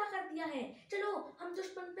पर हमला कर दिया है। चलो हम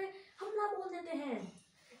दुश्मन पे हमला बोल देते हैं।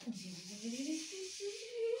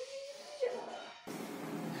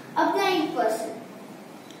 A blind person.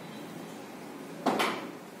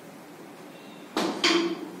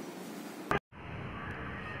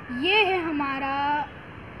 ये है हमारा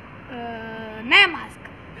नया मास्क।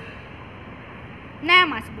 नया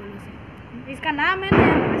मास्क बोलो इसे, इसका नाम है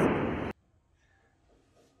नया मास्क।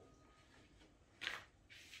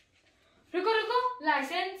 रुको रुको,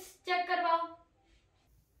 लाइसेंस चेक करवाओ।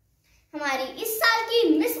 हमारी इस साल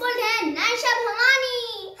की मिस वर्ल्ड है नायशा भवानी।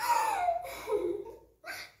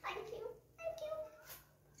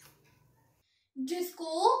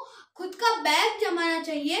 जिसको खुद का बैग जमाना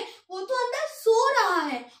चाहिए वो तो अंदर सो रहा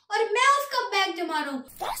है और मैं उसका बैग जमा रहा हूँ।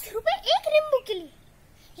 10 रुपए एक नींबू के लिए,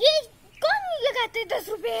 ये कौन लगाते 10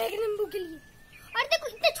 रुपए एक नींबू के लिए? और देखो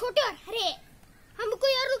इतने छोटे और हरे, हम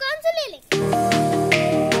कोई और दुकान से ले लें।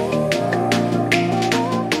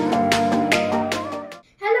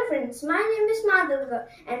 Hello friends, my name is Madhurga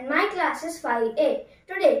and my class is 5A.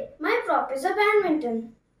 Today my prop is a badminton.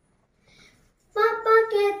 पापा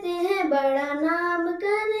कहते हैं बड़ा नाम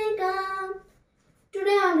करेगा।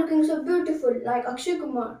 Today I'm looking so beautiful like Akshay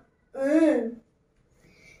Kumar.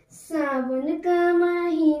 सावन का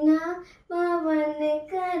महीना पवन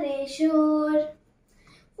करे शोर।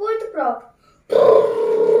 Fourth prop.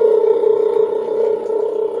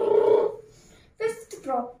 Fifth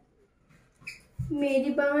prop.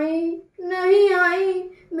 मेरी बाई नहीं आई,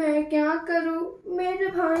 मैं क्या करूं मेरे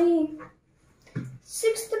भाई।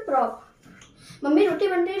 Sixth prop. मम्मी रोटी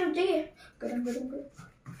बन रही, रुक जाइए, गरम गरम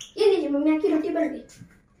गरम। ये लीजिए मम्मी, आपकी रोटी बन गई।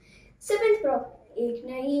 Seventh prop. एक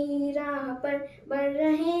नई राह पर बढ़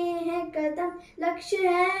रहे हैं कदम, लक्ष्य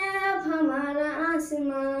है अब हमारा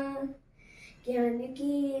आसमां। ज्ञान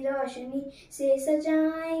की रोशनी से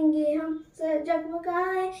सजाएंगे हम,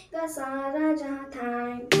 जगमगाएगा सारा जहां था।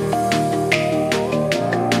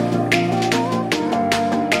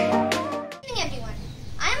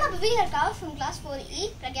 From class 4E,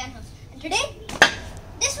 Prangan house. And today,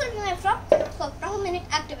 this will be my prop for Prangan minute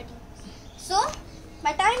activity. So,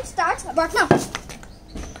 my time starts about now.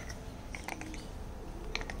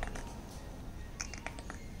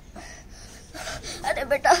 अरे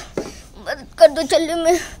बेटा, मदद कर दो चलने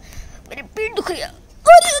में, मेरी पीठ दुख रही है।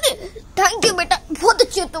 अरे थैंक यू बेटा, बहुत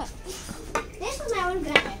अच्छे हो तुम। This was my own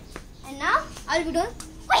grammar. And now, I'll be doing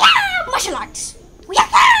martial arts.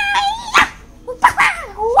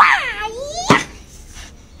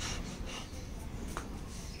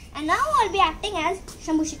 And now I'll be acting as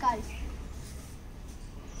Shambhu Shikari.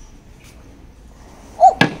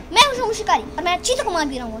 Oh, मैं हूँ शंभू शिकारी और मैं चीता को मार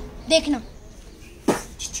भी रहा हूँ, देखना।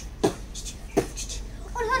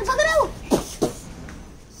 और सर भाग रहा हूँ।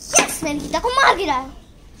 यस, मैंने चीता को मार गिराया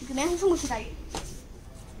क्योंकि मैं हूँ शंभू शिकारी।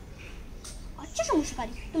 अच्छा शंभू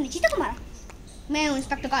शिकारी, तुमने चीता को मारा। मैं हूँ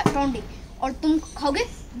इंस्पेक्टर का टोंडे और तुम खाओगे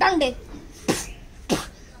डंडे।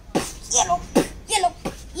 ये लो, ये लो,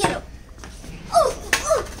 ये लो।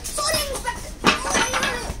 सॉरी इंस्पेक्टर,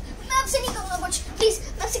 मैं आपसे नहीं करूँगा कुछ, प्लीज।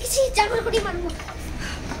 मैं आपसे किसी जानवर को नहीं मारूंगा,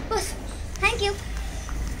 बस। Thank you.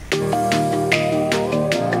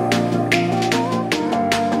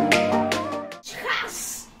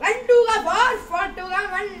 One to the four, four to the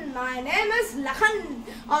one. My name is Lakhan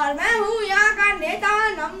और मैं हूँ यहाँ का नेता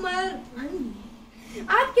नंबर 1।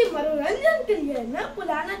 आपके मनोरंजन के लिए मैं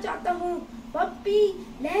बुलाना चाहता हूँ पप्पी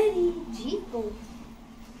लहरी जी को।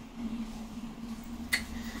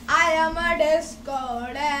 I am a disco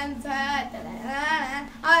dancer.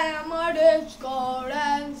 I am a disco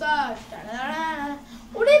dancer.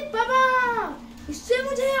 उड़े बाबा, इससे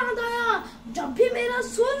मुझे याद आया, जब भी मेरा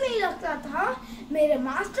सुर नहीं लगता था, मेरे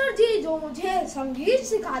मास्टर जी जो मुझे संगीत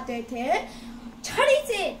सिखाते थे, छड़ी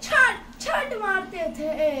से छट छट मारते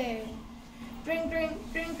थे। ट्रिंग ट्रिंग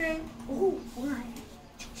ट्रिंग ट्रिंग।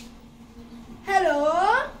 हेलो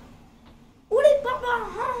उड़े पापा,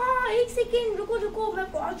 हाँ एक सेकेंड रुको,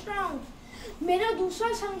 मैं पहुंच रहा हूँ। मेरा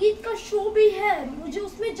दूसरा संगीत का शो भी है, मुझे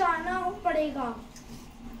उसमें जाना पड़ेगा।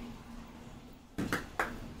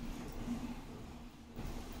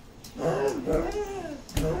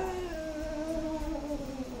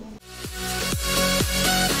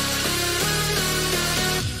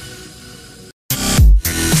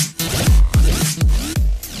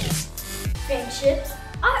 Friendships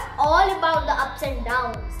are all about the ups and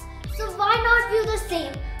downs. So why not view the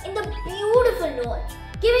same in the beautiful notes,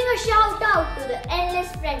 giving a shout out to the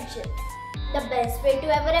endless friendships. The best way to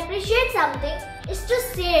ever appreciate something is to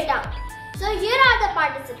say it out. So here are the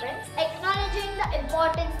participants acknowledging the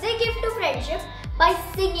importance they give to friendship by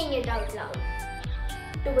singing it out loud.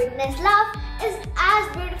 To witness love is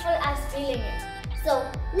as beautiful as feeling it. So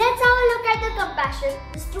let's have a look at the compassion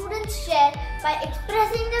the students share by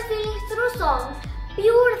expressing their feelings through songs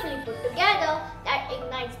beautifully put together that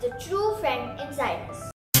ignites the true friend inside us.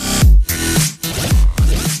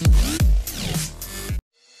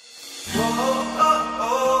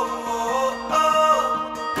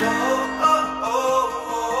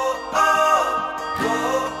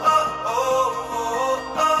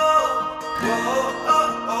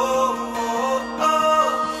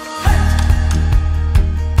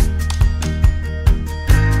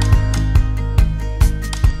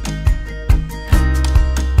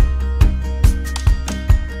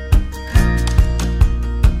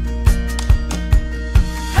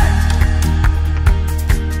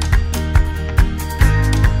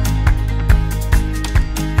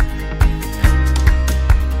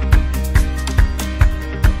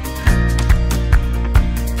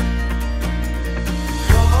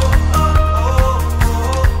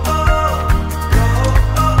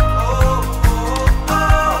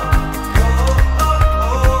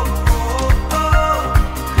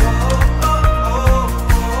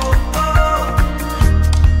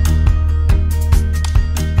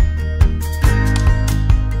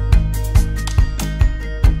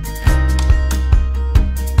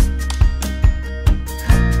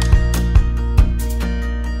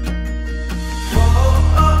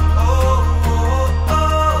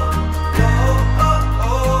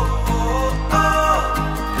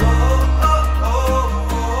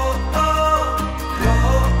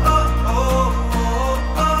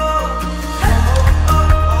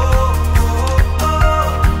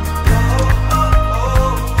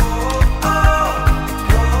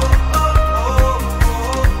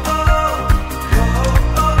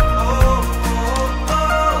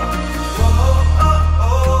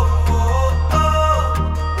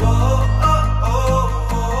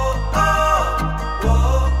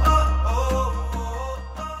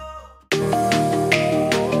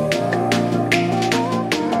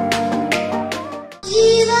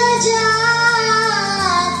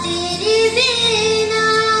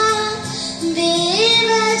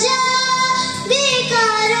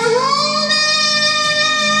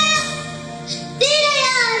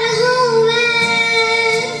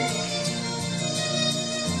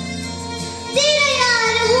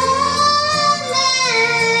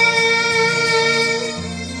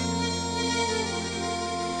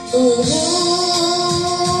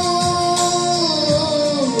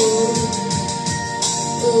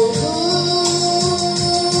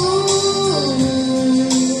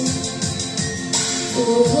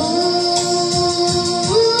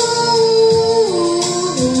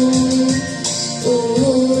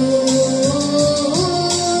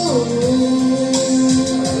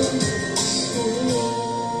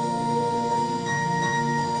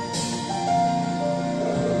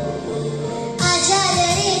 आजा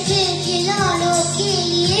लड़े फिर खिला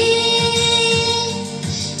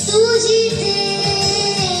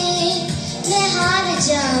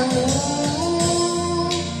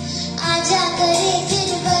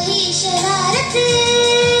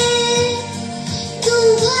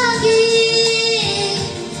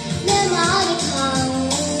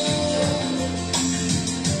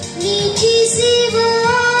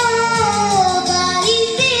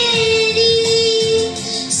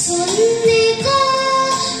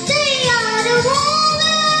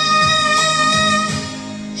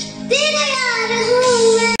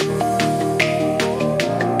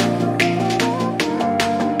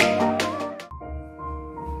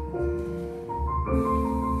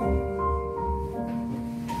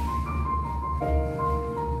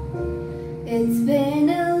It's been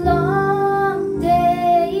a long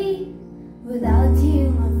day without you,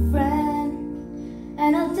 my friend,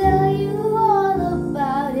 and I'll tell you all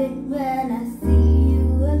about it when I see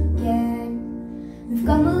you again. We've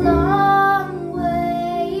come a long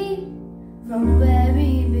way from where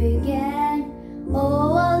we began.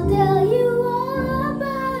 Oh, I'll tell you all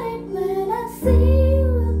about it when I see you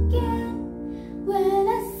again. When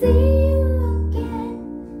I see you again.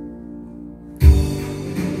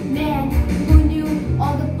 Man, who knew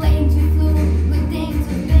all the planes we flew, good things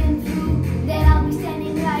we've been through, that I'll be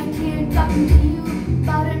standing right here talking to you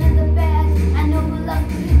about another path. I know we'll love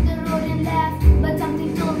to hit the road and laugh, but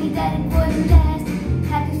something told me that it wouldn't last.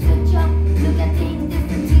 Had to switch up, look at things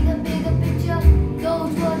different, see the bigger picture.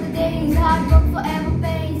 Those were the days, hard work forever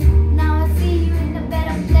pays. Now I see you in a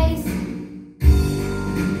better place.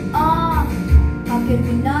 How can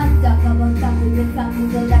we not talk about something with something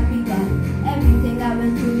so that we got? Everything I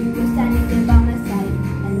went through, you were standing there by my side,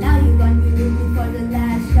 and now you want me with me for the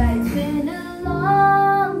last try. It's been a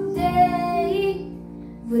long day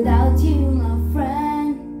without you, my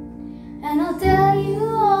friend, and I'll tell you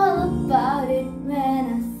all about it when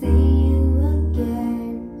I see you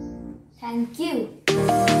again. Thank you.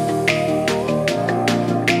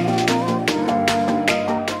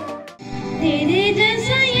 तेरे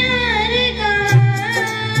जैसा यार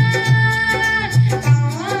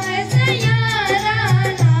कहाँ ऐसा यार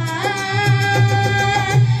आना,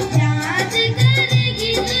 याद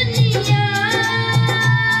करेगी दुनिया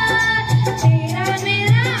तेरा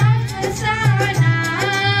मेरा अफसाना।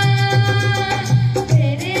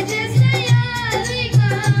 तेरे जैसा यार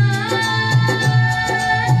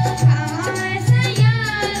कहाँ ऐसा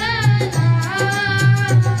यार आना,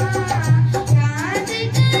 याद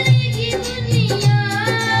करेगी दुनिया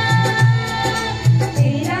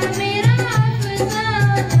तेरा मेरा अफसाना।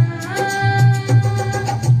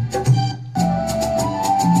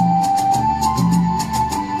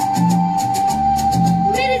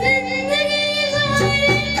 मेरी जिंदगी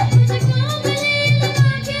सारी मुझको गले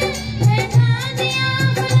लगा के बैठा दिया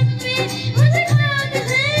पलक पे, मुझे खाक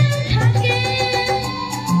से उठा के।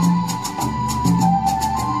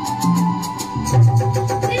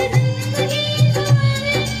 मेरी जिंदगी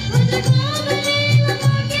सारी मुझको गले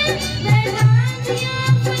लगा के बैठा दिया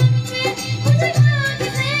पलक पे, मुझे खाक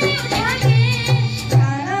से उठा के।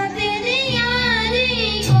 जाना तेरी यारी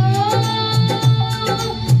को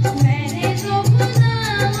मैंने तो खुदा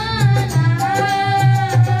माना,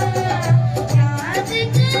 याद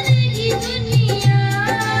करेगी दुनिया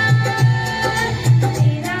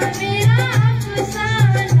तेरा मेरा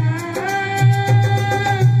अफसाना।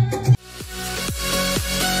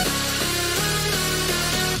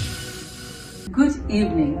 Good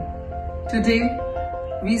evening. Today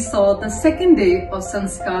we saw the second day of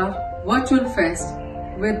Sanskaar Virtual Fest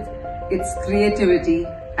with its creativity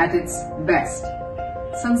at its best.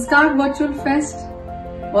 Sanskaar Virtual Fest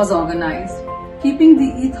was organized keeping the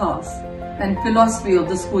ethos and philosophy of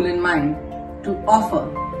the school in mind to offer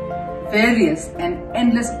various and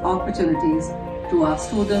endless opportunities to our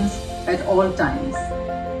students at all times.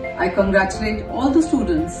 I congratulate all the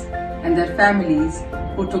students and their families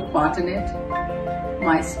who took part in it.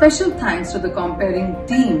 My special thanks to the comparing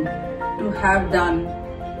team to have done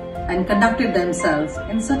and conducted themselves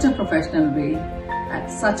in such a professional way at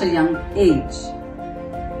such a young age.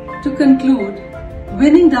 To conclude,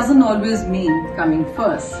 winning doesn't always mean coming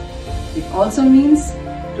first. It also means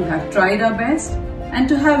to have tried our best and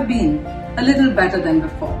to have been a little better than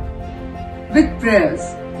before. With prayers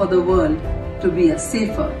for the world to be a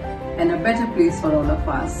safer and a better place for all of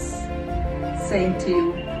us. Saying to you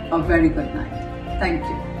a very good night. Thank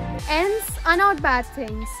you. Ends are not bad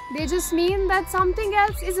things. They just mean that something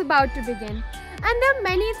else is about to begin. And there are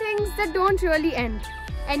many things that don't really end.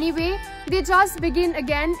 Anyway, they just begin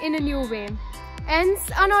again in a new way.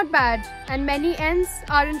 Ends are not bad, and many ends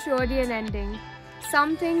aren't really an ending.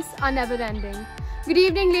 Some things are never ending. Good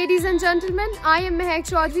evening, ladies and gentlemen. I am Mehak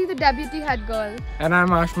Chaudhary, the Deputy Head Girl. And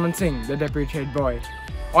I'm Ashman Singh, the Deputy Head Boy.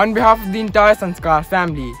 On behalf of the entire Sanskaar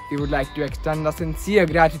family, we would like to extend our sincere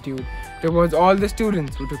gratitude towards all the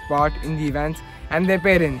students who took part in the events and their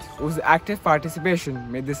parents whose active participation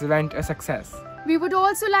made this event a success. We would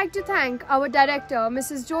also like to thank our director,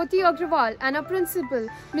 Mrs. Jyoti Agrawal, and our principal,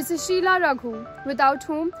 Mrs. Sheila Raghu, without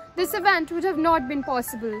whom this event would have not been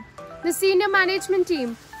possible. The senior management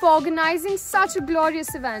team for organizing such a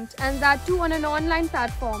glorious event, and that too on an online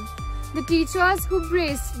platform. The teachers who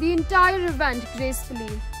braced the entire event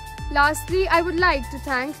gracefully. Lastly, I would like to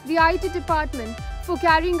thank the IT department for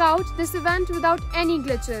carrying out this event without any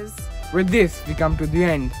glitches. With this, we come to the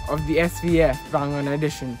end of the SVF Prangan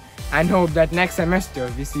edition. and hope that next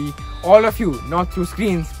semester we see all of you not through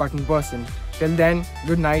screens but in person. Till then,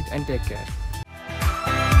 good night and take care.